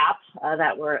another gap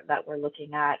that we're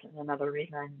looking at, and another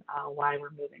reason why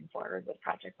we're moving forward with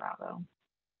Project Bravo.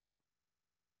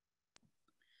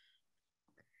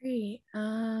 Great.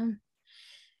 And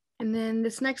then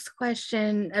this next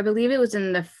question, I believe it was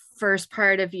in the first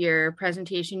part of your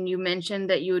presentation, you mentioned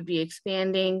that you would be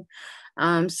expanding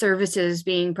services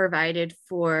being provided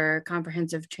for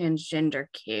comprehensive transgender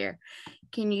care.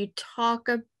 Can you talk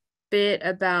a bit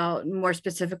about more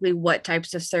specifically what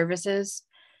types of services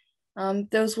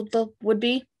those would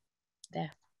be? Yeah.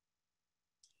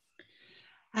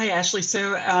 Hi, Ashley.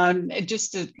 So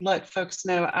just to let folks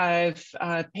know, I've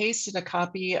pasted a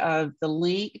copy of the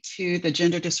link to the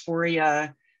gender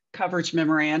dysphoria coverage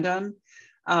memorandum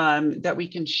that we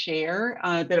can share,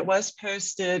 but it was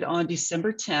posted on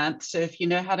December 10th. So if you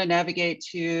know how to navigate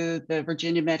to the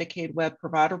Virginia Medicaid web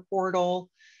provider portal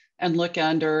and look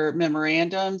under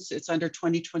memorandums, it's under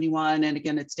 2021. And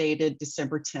again, it's dated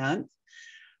December 10th.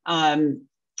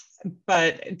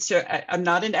 But so I'm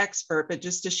not an expert, but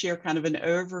just to share kind of an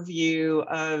overview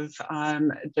of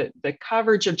the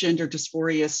coverage of gender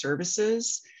dysphoria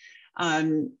services.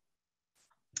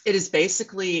 It is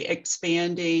basically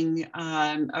expanding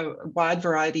a wide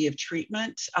variety of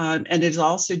treatment, and it is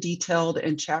also detailed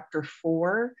in Chapter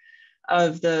 4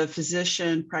 of the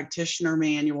Physician Practitioner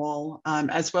Manual,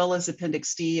 as well as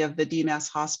Appendix D of the DMAS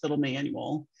Hospital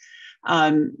Manual.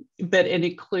 But it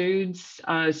includes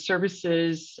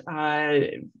services,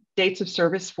 dates of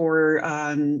service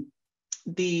for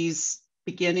these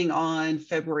beginning on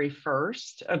February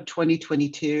 1st of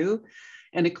 2022,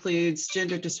 and includes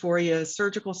gender dysphoria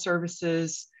surgical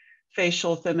services,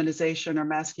 facial feminization or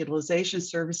masculization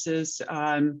services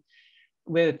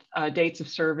with dates of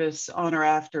service on or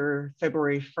after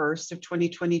February 1st of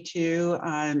 2022,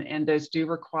 and those do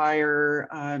require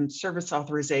service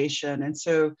authorization. And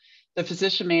so the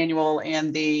physician manual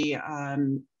and the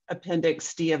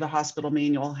Appendix D of the hospital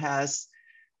manual has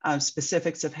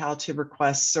specifics of how to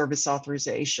request service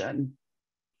authorization.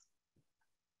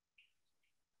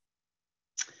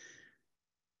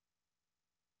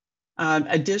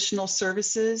 Additional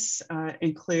services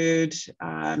include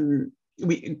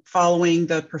following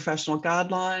the professional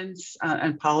guidelines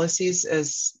and policies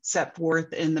as set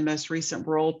forth in the most recent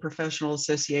World Professional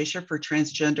Association for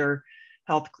Transgender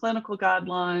Health Clinical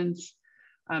Guidelines,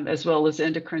 as well as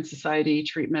Endocrine Society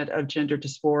Treatment of Gender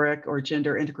Dysphoric or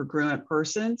Gender Incongruent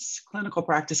Persons, Clinical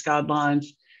Practice Guidelines,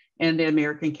 and the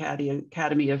American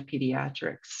Academy of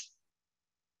Pediatrics.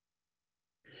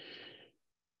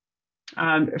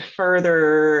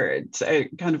 Further,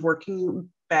 kind of working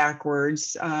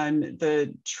backwards,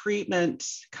 the treatment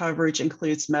coverage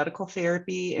includes medical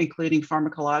therapy, including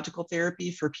pharmacological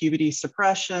therapy for puberty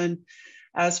suppression,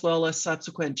 as well as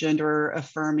subsequent gender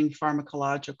affirming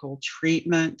pharmacological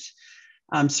treatment.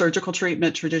 Surgical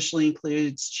treatment traditionally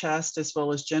includes chest as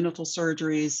well as genital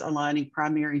surgeries, aligning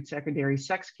primary and secondary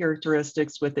sex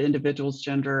characteristics with the individual's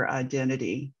gender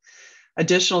identity.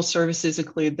 Additional services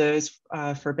include those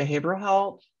for behavioral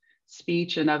health,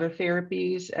 speech and other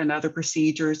therapies, and other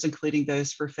procedures, including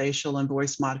those for facial and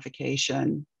voice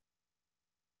modification.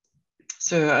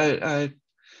 So a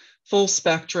full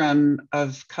spectrum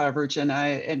of coverage, and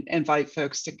I invite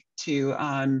folks to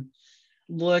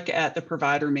look at the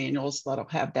provider manuals that'll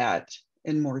have that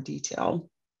in more detail.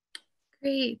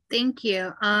 Great, thank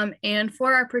you. And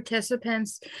for our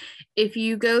participants, if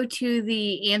you go to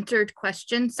the answered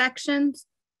question sections,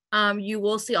 you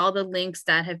will see all the links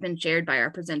that have been shared by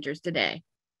our presenters today.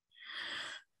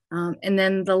 And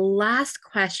then the last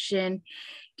question,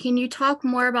 can you talk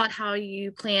more about how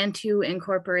you plan to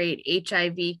incorporate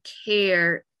HIV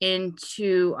care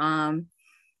into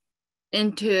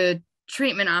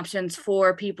treatment options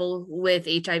for people with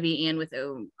HIV and with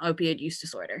opioid use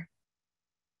disorder?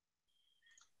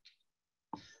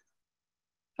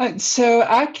 So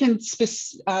I can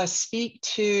speak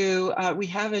to, we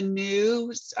have a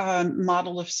new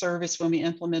model of service when we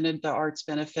implemented the ARTS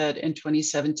benefit in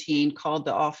 2017 called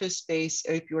the office-based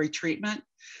opioid treatment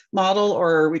model,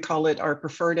 or we call it our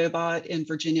preferred OBOT in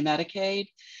Virginia Medicaid.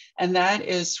 And that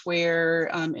is where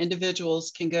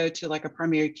individuals can go to like a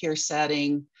primary care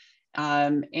setting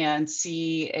and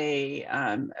see a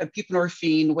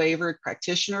buprenorphine waivered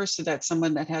practitioner. So that's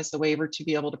someone that has the waiver to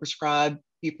be able to prescribe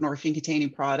buprenorphine containing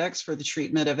products for the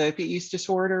treatment of opiate use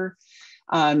disorder,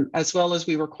 as well as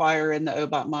we require in the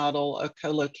OBOT model a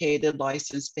co-located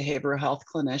licensed behavioral health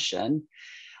clinician.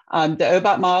 The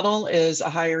OBOT model is a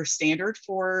higher standard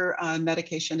for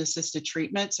medication-assisted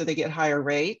treatment, so they get higher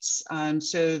rates.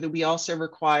 So that we also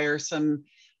require some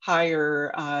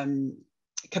higher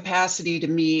capacity to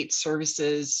meet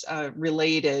services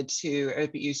related to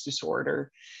opiate use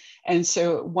disorder. And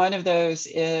so one of those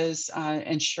is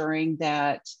ensuring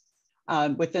that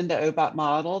within the OBOT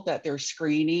model that they're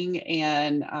screening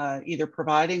and either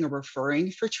providing or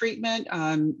referring for treatment,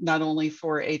 not only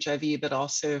for HIV, but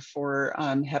also for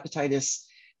hepatitis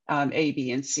A,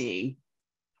 B, and C.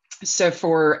 So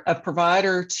for a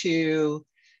provider to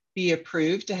be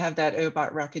approved to have that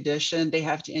OBOT recognition, they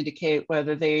have to indicate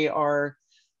whether they are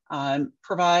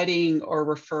providing or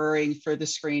referring for the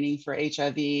screening for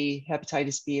HIV,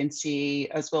 hepatitis B and C,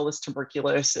 as well as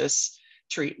tuberculosis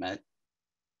treatment.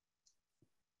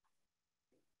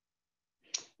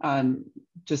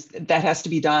 Just that has to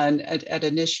be done at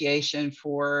initiation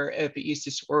for opiate use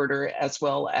disorder, as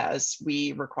well as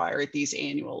we require these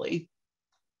annually.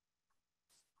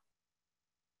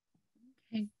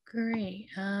 Okay, great.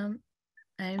 I'm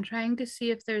trying to see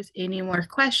if there's any more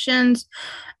questions.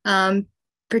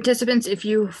 Participants, if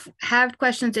you have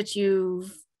questions that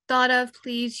you've thought of,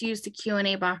 please use the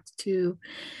Q&A box to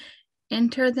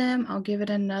enter them. I'll give it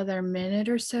another minute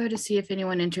or so to see if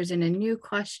anyone enters in a new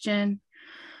question.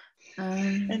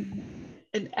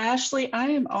 And Ashley, I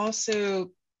am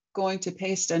also going to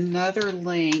paste another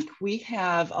link. We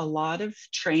have a lot of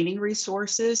training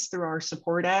resources through our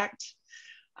Support Act.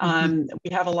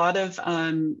 We have a lot of,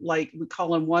 like we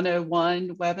call them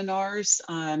 101 webinars,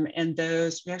 and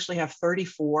those, we actually have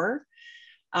 34,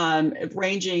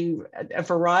 ranging a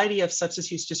variety of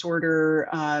substance use disorder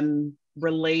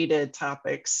related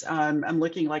topics. I'm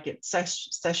looking like at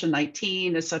session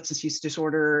 19, a substance use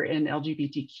disorder in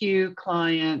LGBTQ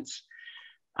clients.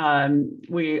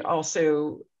 We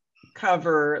also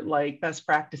cover like best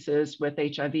practices with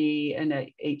HIV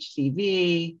and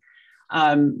HCV.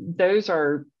 Those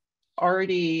are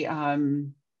already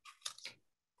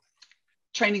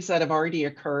trainings that have already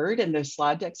occurred, and those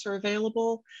slide decks are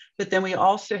available. But then we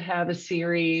also have a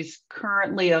series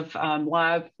currently of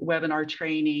live webinar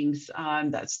trainings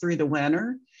that's through the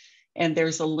winter. And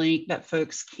there's a link that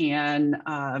folks can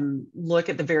look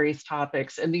at the various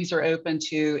topics. And these are open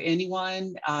to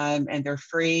anyone and they're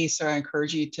free. So I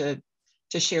encourage you to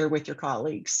share with your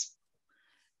colleagues.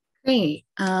 Great.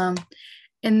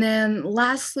 And then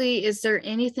lastly, is there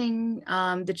anything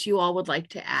that you all would like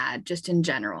to add just in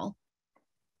general?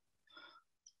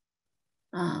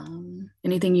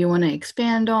 Anything you want to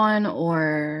expand on,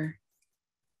 or?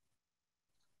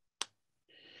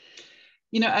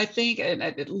 You know, I think,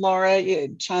 and Laura,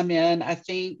 chime in, I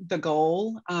think the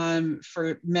goal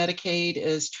for Medicaid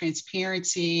is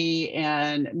transparency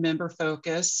and member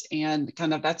focus, and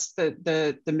kind of that's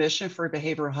the mission for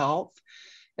behavioral health,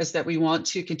 is that we want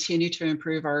to continue to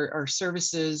improve our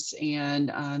services and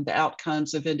the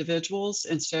outcomes of individuals.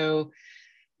 And so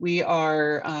We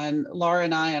are, Laura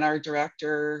and I and our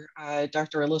director,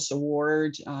 Dr. Alyssa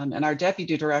Ward, and our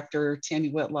deputy director, Tammy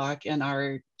Whitlock, and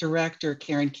our director,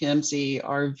 Karen Kimsey,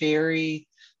 are very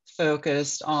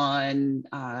focused on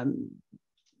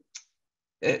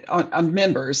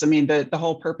members. I mean, the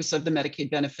whole purpose of the Medicaid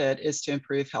benefit is to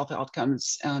improve health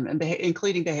outcomes,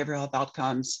 including behavioral health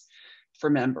outcomes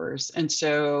for members. And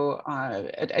so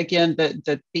again,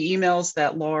 the emails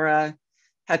that Laura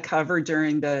had covered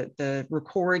during the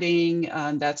recording,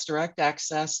 that's direct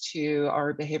access to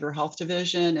our behavioral health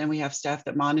division, and we have staff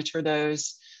that monitor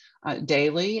those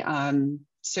daily.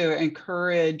 So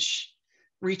encourage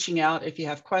reaching out if you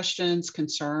have questions,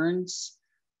 concerns.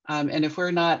 And if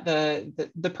we're not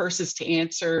the persons to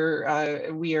answer,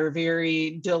 we are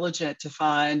very diligent to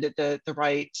find the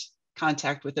right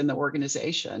contact within the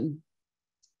organization.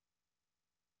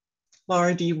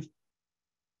 Laura,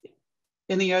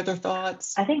 any other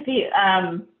thoughts? I think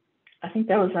I think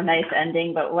that was a nice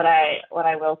ending, but what I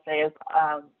will say is,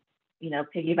 you know,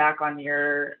 piggyback on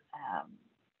your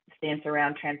stance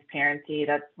around transparency.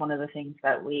 That's one of the things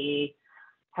that we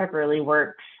have really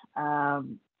worked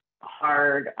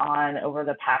hard on over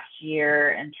the past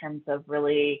year in terms of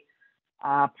really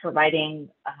providing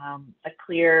a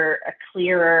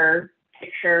clearer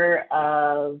picture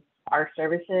of our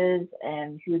services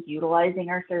and who's utilizing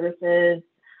our services,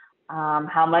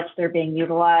 how much they're being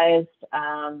utilized.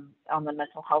 On the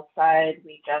mental health side,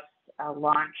 we just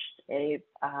launched a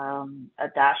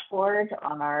dashboard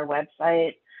on our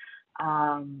website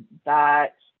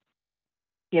that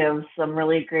gives some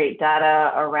really great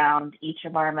data around each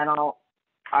of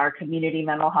our community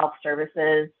mental health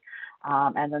services,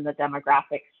 and then the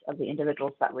demographics of the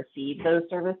individuals that receive those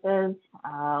services,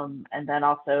 and then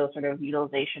also sort of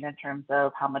utilization in terms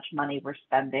of how much money we're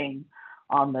spending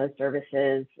on those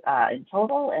services in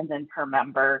total, and then per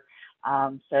member.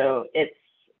 So it's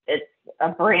a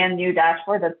brand new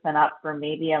dashboard that's been up for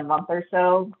maybe a month or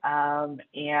so, and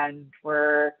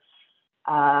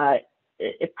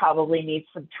it probably needs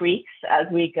some tweaks as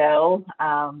we go,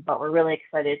 but we're really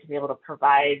excited to be able to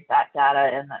provide that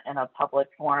data in a public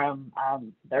forum.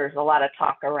 There's a lot of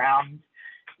talk around,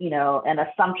 you know, and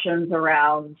assumptions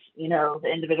around, you know,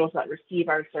 the individuals that receive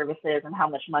our services and how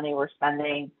much money we're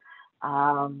spending.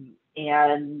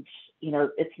 And, you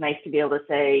know, it's nice to be able to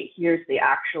say, here's the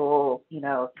actual, you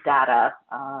know, data,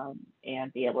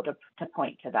 and be able to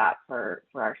point to that for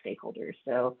our stakeholders.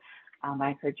 So I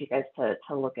encourage you guys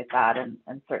to look at that, and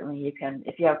certainly you can,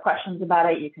 if you have questions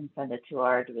about it, you can send it to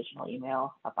our divisional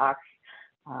email box.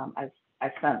 I've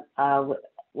spent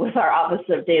with our Office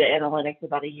of Data Analytics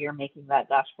about a year making that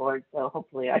dashboard, so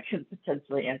hopefully I can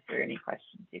potentially answer any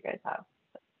questions you guys have.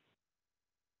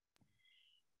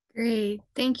 Great.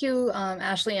 Thank you,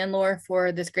 Ashley and Laura,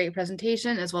 for this great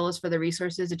presentation, as well as for the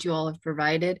resources that you all have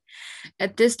provided.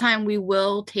 At this time, we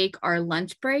will take our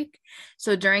lunch break.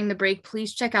 So during the break,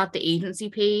 please check out the agency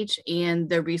page and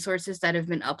the resources that have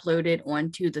been uploaded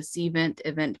onto the CVent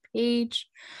event page.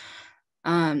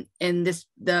 And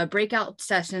the breakout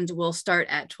sessions will start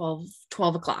at 12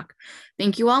 o'clock.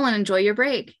 Thank you all and enjoy your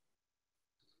break.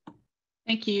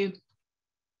 Thank you.